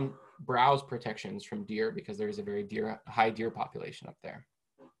provide some browse protections from deer, because there's a very high deer population up there.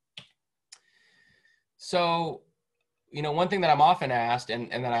 So, one thing that I'm often asked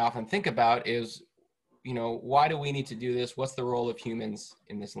and that I often think about is, why do we need to do this? What's the role of humans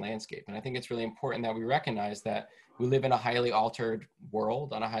in this landscape? And I think it's really important that we recognize that we live in a highly altered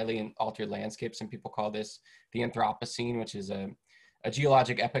world, on a highly altered landscape. Some people call this the Anthropocene, which is a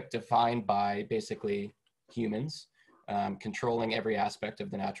geologic epoch defined by basically humans controlling every aspect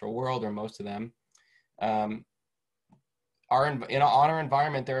of the natural world, or most of them. On our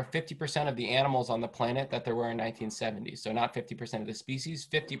environment, there are 50% of the animals on the planet that there were in 1970. So not 50% of the species,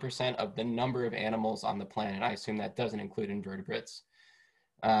 50% of the number of animals on the planet. I assume that doesn't include invertebrates.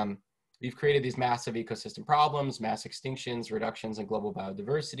 We've created these massive ecosystem problems, mass extinctions, reductions in global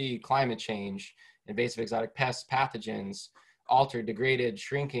biodiversity, climate change, invasive exotic pests, pathogens, altered, degraded,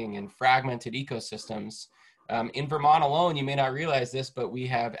 shrinking, and fragmented ecosystems. In Vermont alone, you may not realize this, but we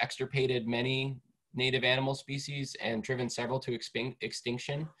have extirpated many native animal species and driven several to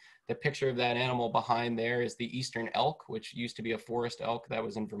extinction. The picture of that animal behind there is the eastern elk, which used to be a forest elk that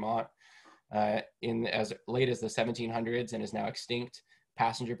was in Vermont in as late as the 1700s and is now extinct.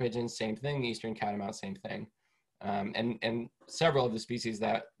 Passenger pigeons, same thing. The eastern catamount, same thing. And several of the species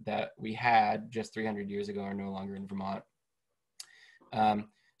that we had just 300 years ago are no longer in Vermont.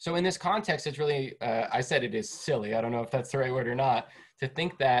 So in this context, it's really, I said it is silly, I don't know if that's the right word or not, to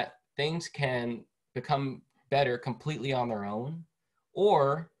think that things can become better completely on their own,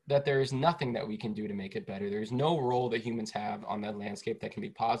 or that there is nothing that we can do to make it better. There's no role that humans have on that landscape that can be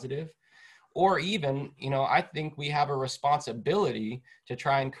positive. Or even, I think we have a responsibility to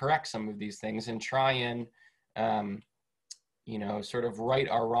try and correct some of these things and try and, sort of right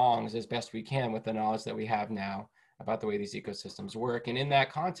our wrongs as best we can with the knowledge that we have now about the way these ecosystems work. And in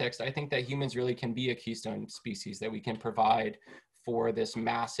that context, I think that humans really can be a keystone species, that we can provide for this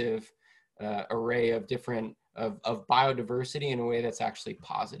massive array of different, of biodiversity in a way that's actually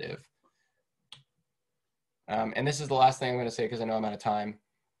positive. And this is the last thing I'm going to say, because I know I'm out of time.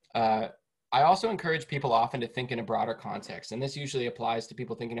 I also encourage people often to think in a broader context, and this usually applies to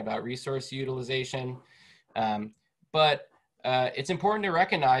people thinking about resource utilization. But it's important to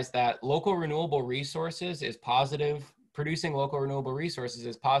recognize that local renewable resources is positive. Producing local renewable resources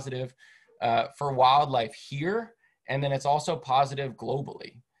is positive for wildlife here, and then it's also positive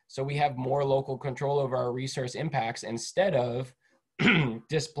globally. So we have more local control over our resource impacts instead of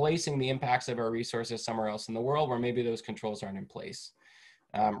displacing the impacts of our resources somewhere else in the world where maybe those controls aren't in place.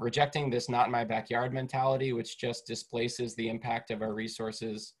 Rejecting this not in my backyard mentality, which just displaces the impact of our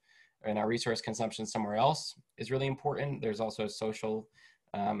resources and our resource consumption somewhere else, is really important. There's also social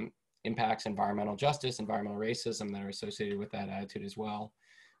impacts, environmental justice, environmental racism that are associated with that attitude as well.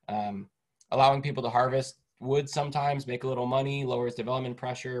 Allowing people to harvest wood sometimes, make a little money, lowers development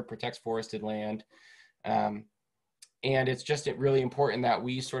pressure, protects forested land. And it's just really important that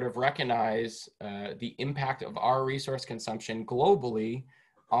we sort of recognize the impact of our resource consumption globally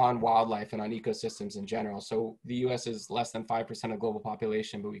on wildlife and on ecosystems in general. So the US is less than 5% of global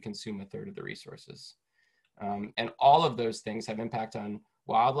population, but we consume 1/3 of the resources. And all of those things have impact on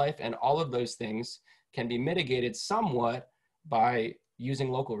wildlife, and all of those things can be mitigated somewhat by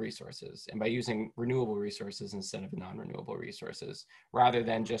using local resources and by using renewable resources instead of non-renewable resources, rather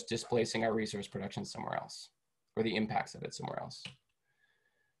than just displacing our resource production somewhere else, or the impacts of it somewhere else.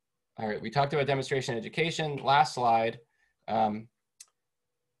 All right, we talked about demonstration education. Last slide.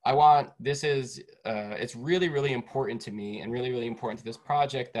 It's really, really important to me and really, really important to this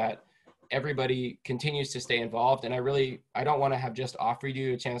project that everybody continues to stay involved. And I don't want to have just offered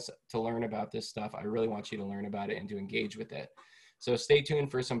you a chance to learn about this stuff. I really want you to learn about it and to engage with it. So stay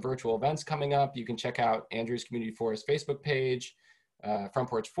tuned for some virtual events coming up. You can check out Andrews Community Forest Facebook page, Front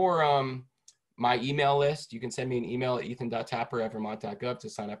Porch Forum, my email list. You can send me an email at ethan.tapper@vermont.gov to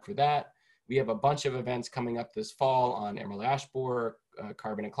sign up for that. We have a bunch of events coming up this fall on emerald ash borer,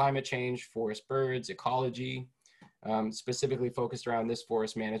 carbon and climate change, forest birds, ecology, specifically focused around this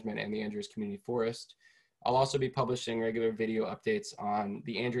forest management and the Andrews Community Forest. I'll also be publishing regular video updates on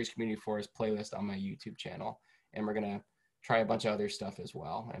the Andrews Community Forest playlist on my YouTube channel. And we're gonna try a bunch of other stuff as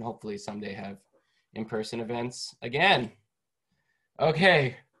well. And hopefully someday have in-person events again.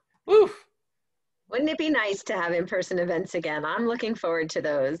 Okay, woo! Wouldn't it be nice to have in-person events again? I'm looking forward to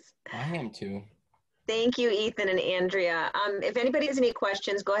those. I am too. Thank you, Ethan and Andrea. If anybody has any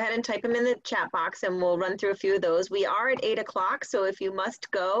questions, go ahead and type them in the chat box and we'll run through a few of those. We are at 8 o'clock, so if you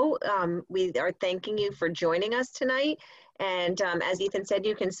must go, we are thanking you for joining us tonight. And as Ethan said,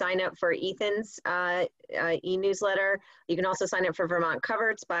 you can sign up for Ethan's e-newsletter. You can also sign up for Vermont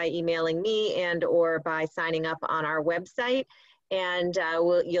Coverts by emailing me and or by signing up on our website. And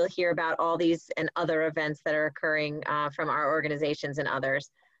you'll hear about all these and other events that are occurring from our organizations and others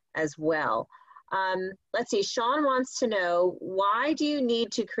as well. Let's see, Sean wants to know, why do you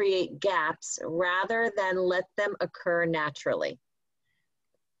need to create gaps rather than let them occur naturally?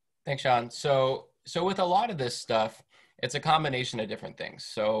 Thanks, Sean. So with a lot of this stuff, it's a combination of different things.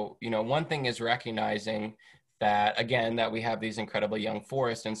 So, you know, one thing is recognizing that, again, that we have these incredibly young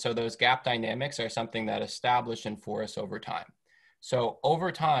forests. And so those gap dynamics are something that establish in forests over time. So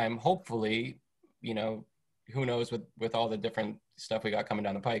over time, hopefully, you know, who knows with all the different stuff we got coming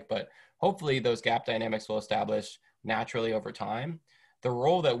down the pike, but hopefully those gap dynamics will establish naturally over time. The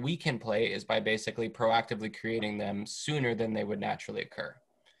role that we can play is by basically proactively creating them sooner than they would naturally occur.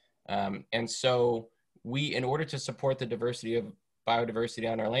 And so we, in order to support the diversity of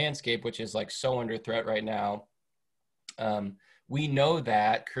biodiversity on our landscape, which is like so under threat right now, we know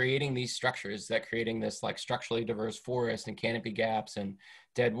that creating these structures, that creating this like structurally diverse forest and canopy gaps and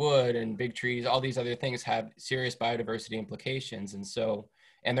dead wood and big trees, all these other things have serious biodiversity implications. And so,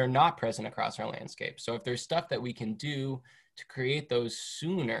 and they're not present across our landscape. So if there's stuff that we can do to create those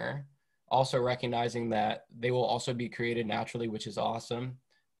sooner, also recognizing that they will also be created naturally, which is awesome.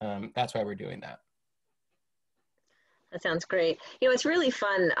 That's why we're doing that. That sounds great. You know, it's really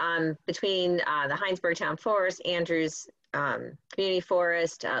fun between the Heinsberg Town Forest, Andrews Community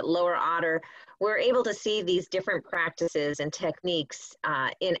Forest, Lower Otter. We're able to see these different practices and techniques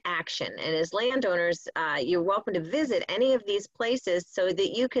in action. And as landowners, you're welcome to visit any of these places so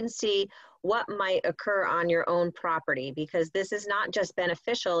that you can see what might occur on your own property, because this is not just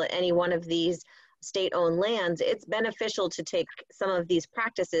beneficial at any one of these state-owned lands. It's beneficial to take some of these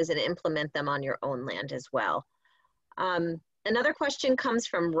practices and implement them on your own land as well. Another question comes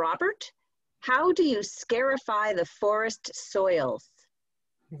from Robert. How do you scarify the forest soils?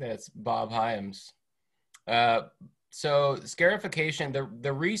 That's Bob Hyams. So scarification,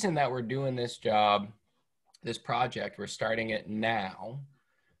 the reason that we're doing this job, this project, we're starting it now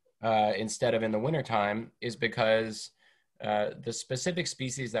instead of in the wintertime, is because the specific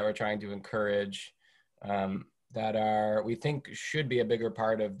species that we're trying to encourage that are, we think should be a bigger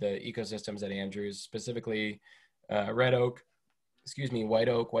part of the ecosystems at Andrews, specifically red oak, white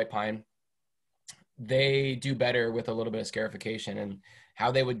oak, white pine, they do better with a little bit of scarification. And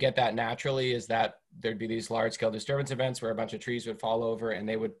how they would get that naturally is that there'd be these large scale disturbance events where a bunch of trees would fall over and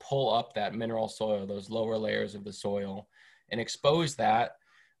they would pull up that mineral soil, those lower layers of the soil, and expose that.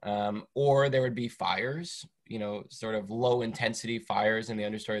 Or there would be fires, you know, sort of low intensity fires in the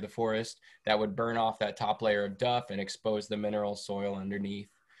understory of the forest that would burn off that top layer of duff and expose the mineral soil underneath.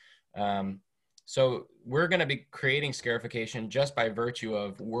 So we're going to be creating scarification just by virtue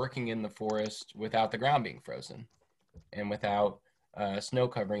of working in the forest without the ground being frozen and without snow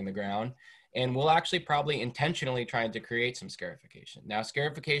covering the ground. And we'll actually probably intentionally trying to create some scarification. Now,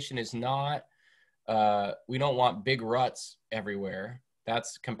 scarification is not, we don't want big ruts everywhere.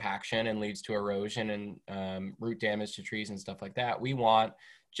 That's compaction and leads to erosion and root damage to trees and stuff like that. We want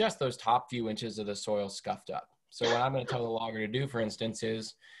just those top few inches of the soil scuffed up. So what I'm going to tell the logger to do, for instance,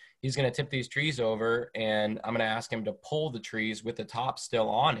 is he's going to tip these trees over and I'm going to ask him to pull the trees with the top still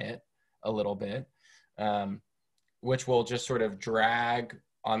on it a little bit, which will just sort of drag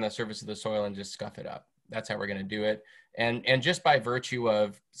on the surface of the soil and just scuff it up. That's how we're going to do it. And just by virtue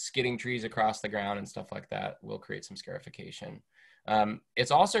of skidding trees across the ground and stuff like that, we'll create some scarification.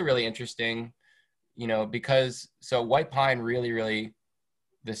 It's also really interesting, you know, because so white pine really,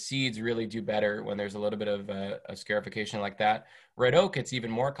 the seeds really do better when there's a little bit of a scarification like that. Red oak, it's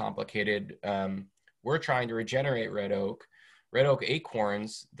even more complicated. We're trying to regenerate red oak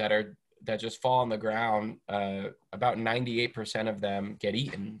acorns that just fall on the ground. About 98% of them get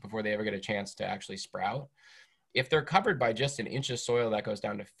eaten before they ever get a chance to actually sprout. If they're covered by just an inch of soil, that goes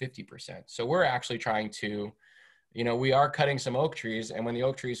down to 50%. So we're actually trying to you know, we are cutting some oak trees, and when the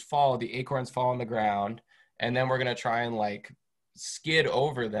oak trees fall, the acorns fall on the ground, and then we're going to try and like skid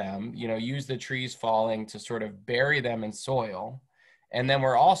over them, you know, use the trees falling to sort of bury them in soil. And then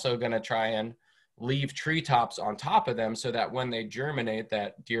we're also going to try and leave treetops on top of them so that when they germinate,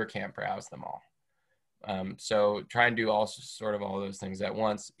 that deer can't browse them all. So try and do all those things at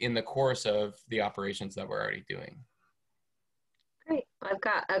once in the course of the operations that we're already doing. Great. I've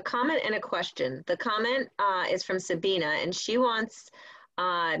got a comment and a question. The comment is from Sabina, and she wants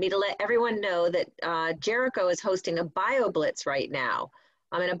me to let everyone know that Jericho is hosting a BioBlitz right now.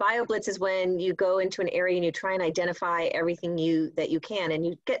 And a BioBlitz is when you go into an area and you try and identify everything that you can, and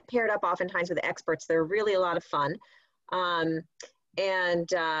you get paired up oftentimes with experts. They're really a lot of fun.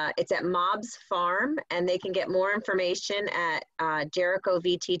 It's at Mob's Farm, and they can get more information at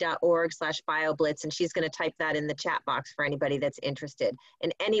jerichovt.org/BioBlitz, and she's going to type that in the chat box for anybody that's interested.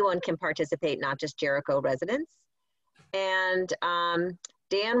 And anyone can participate, not just Jericho residents. And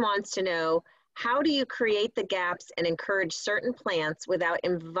Dan wants to know, how do you create the gaps and encourage certain plants without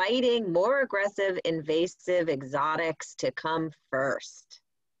inviting more aggressive, invasive exotics to come first?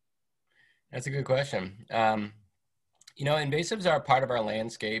 That's a good question. You know, invasives are a part of our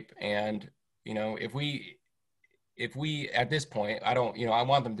landscape, and, you know, if we at this point, I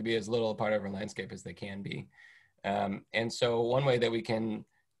want them to be as little a part of our landscape as they can be. And so one way that we can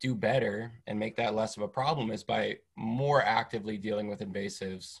do better and make that less of a problem is by more actively dealing with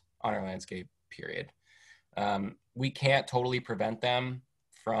invasives on our landscape, period. We can't totally prevent them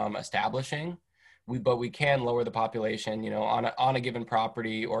from establishing, but we can lower the population, you know, on a given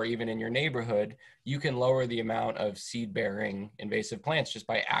property, or even in your neighborhood. You can lower the amount of seed-bearing invasive plants just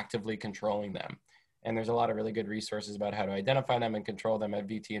by actively controlling them. And there's a lot of really good resources about how to identify them and control them at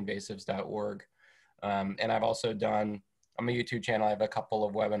vtinvasives.org. And I've also done, on my YouTube channel, I have a couple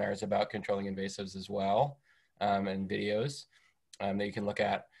of webinars about controlling invasives as well, and videos that you can look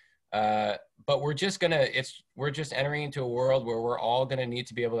at. But we're just entering into a world where we're all gonna need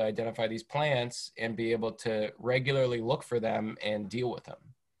to be able to identify these plants and be able to regularly look for them and deal with them.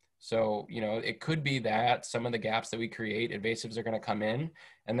 So, you know, it could be that some of the gaps that we create, invasives are gonna come in.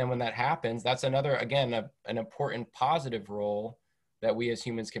 And then when that happens, that's another, again, an important positive role that we as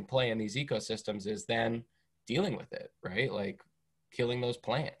humans can play in these ecosystems, is then dealing with it, right? Like killing those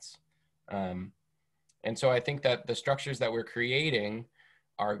plants. And so I think that the structures that we're creating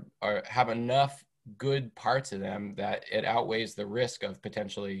have enough good parts of them that it outweighs the risk of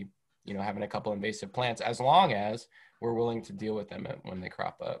potentially, you know, having a couple invasive plants, as long as we're willing to deal with them when they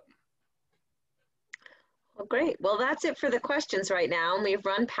crop up. Well, great. Well, that's it for the questions right now. And we've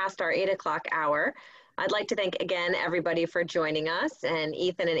run past our 8 o'clock hour. I'd like to thank again everybody for joining us, and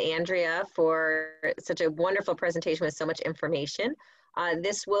Ethan and Andrea for such a wonderful presentation with so much information.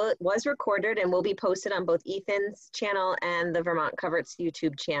 This was recorded and will be posted on both Ethan's channel and the Vermont Coverts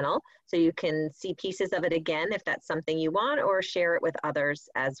YouTube channel, so you can see pieces of it again if that's something you want, or share it with others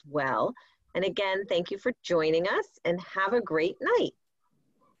as well. And again, thank you for joining us, and have a great night.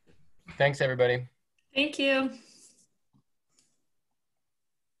 Thanks, everybody. Thank you.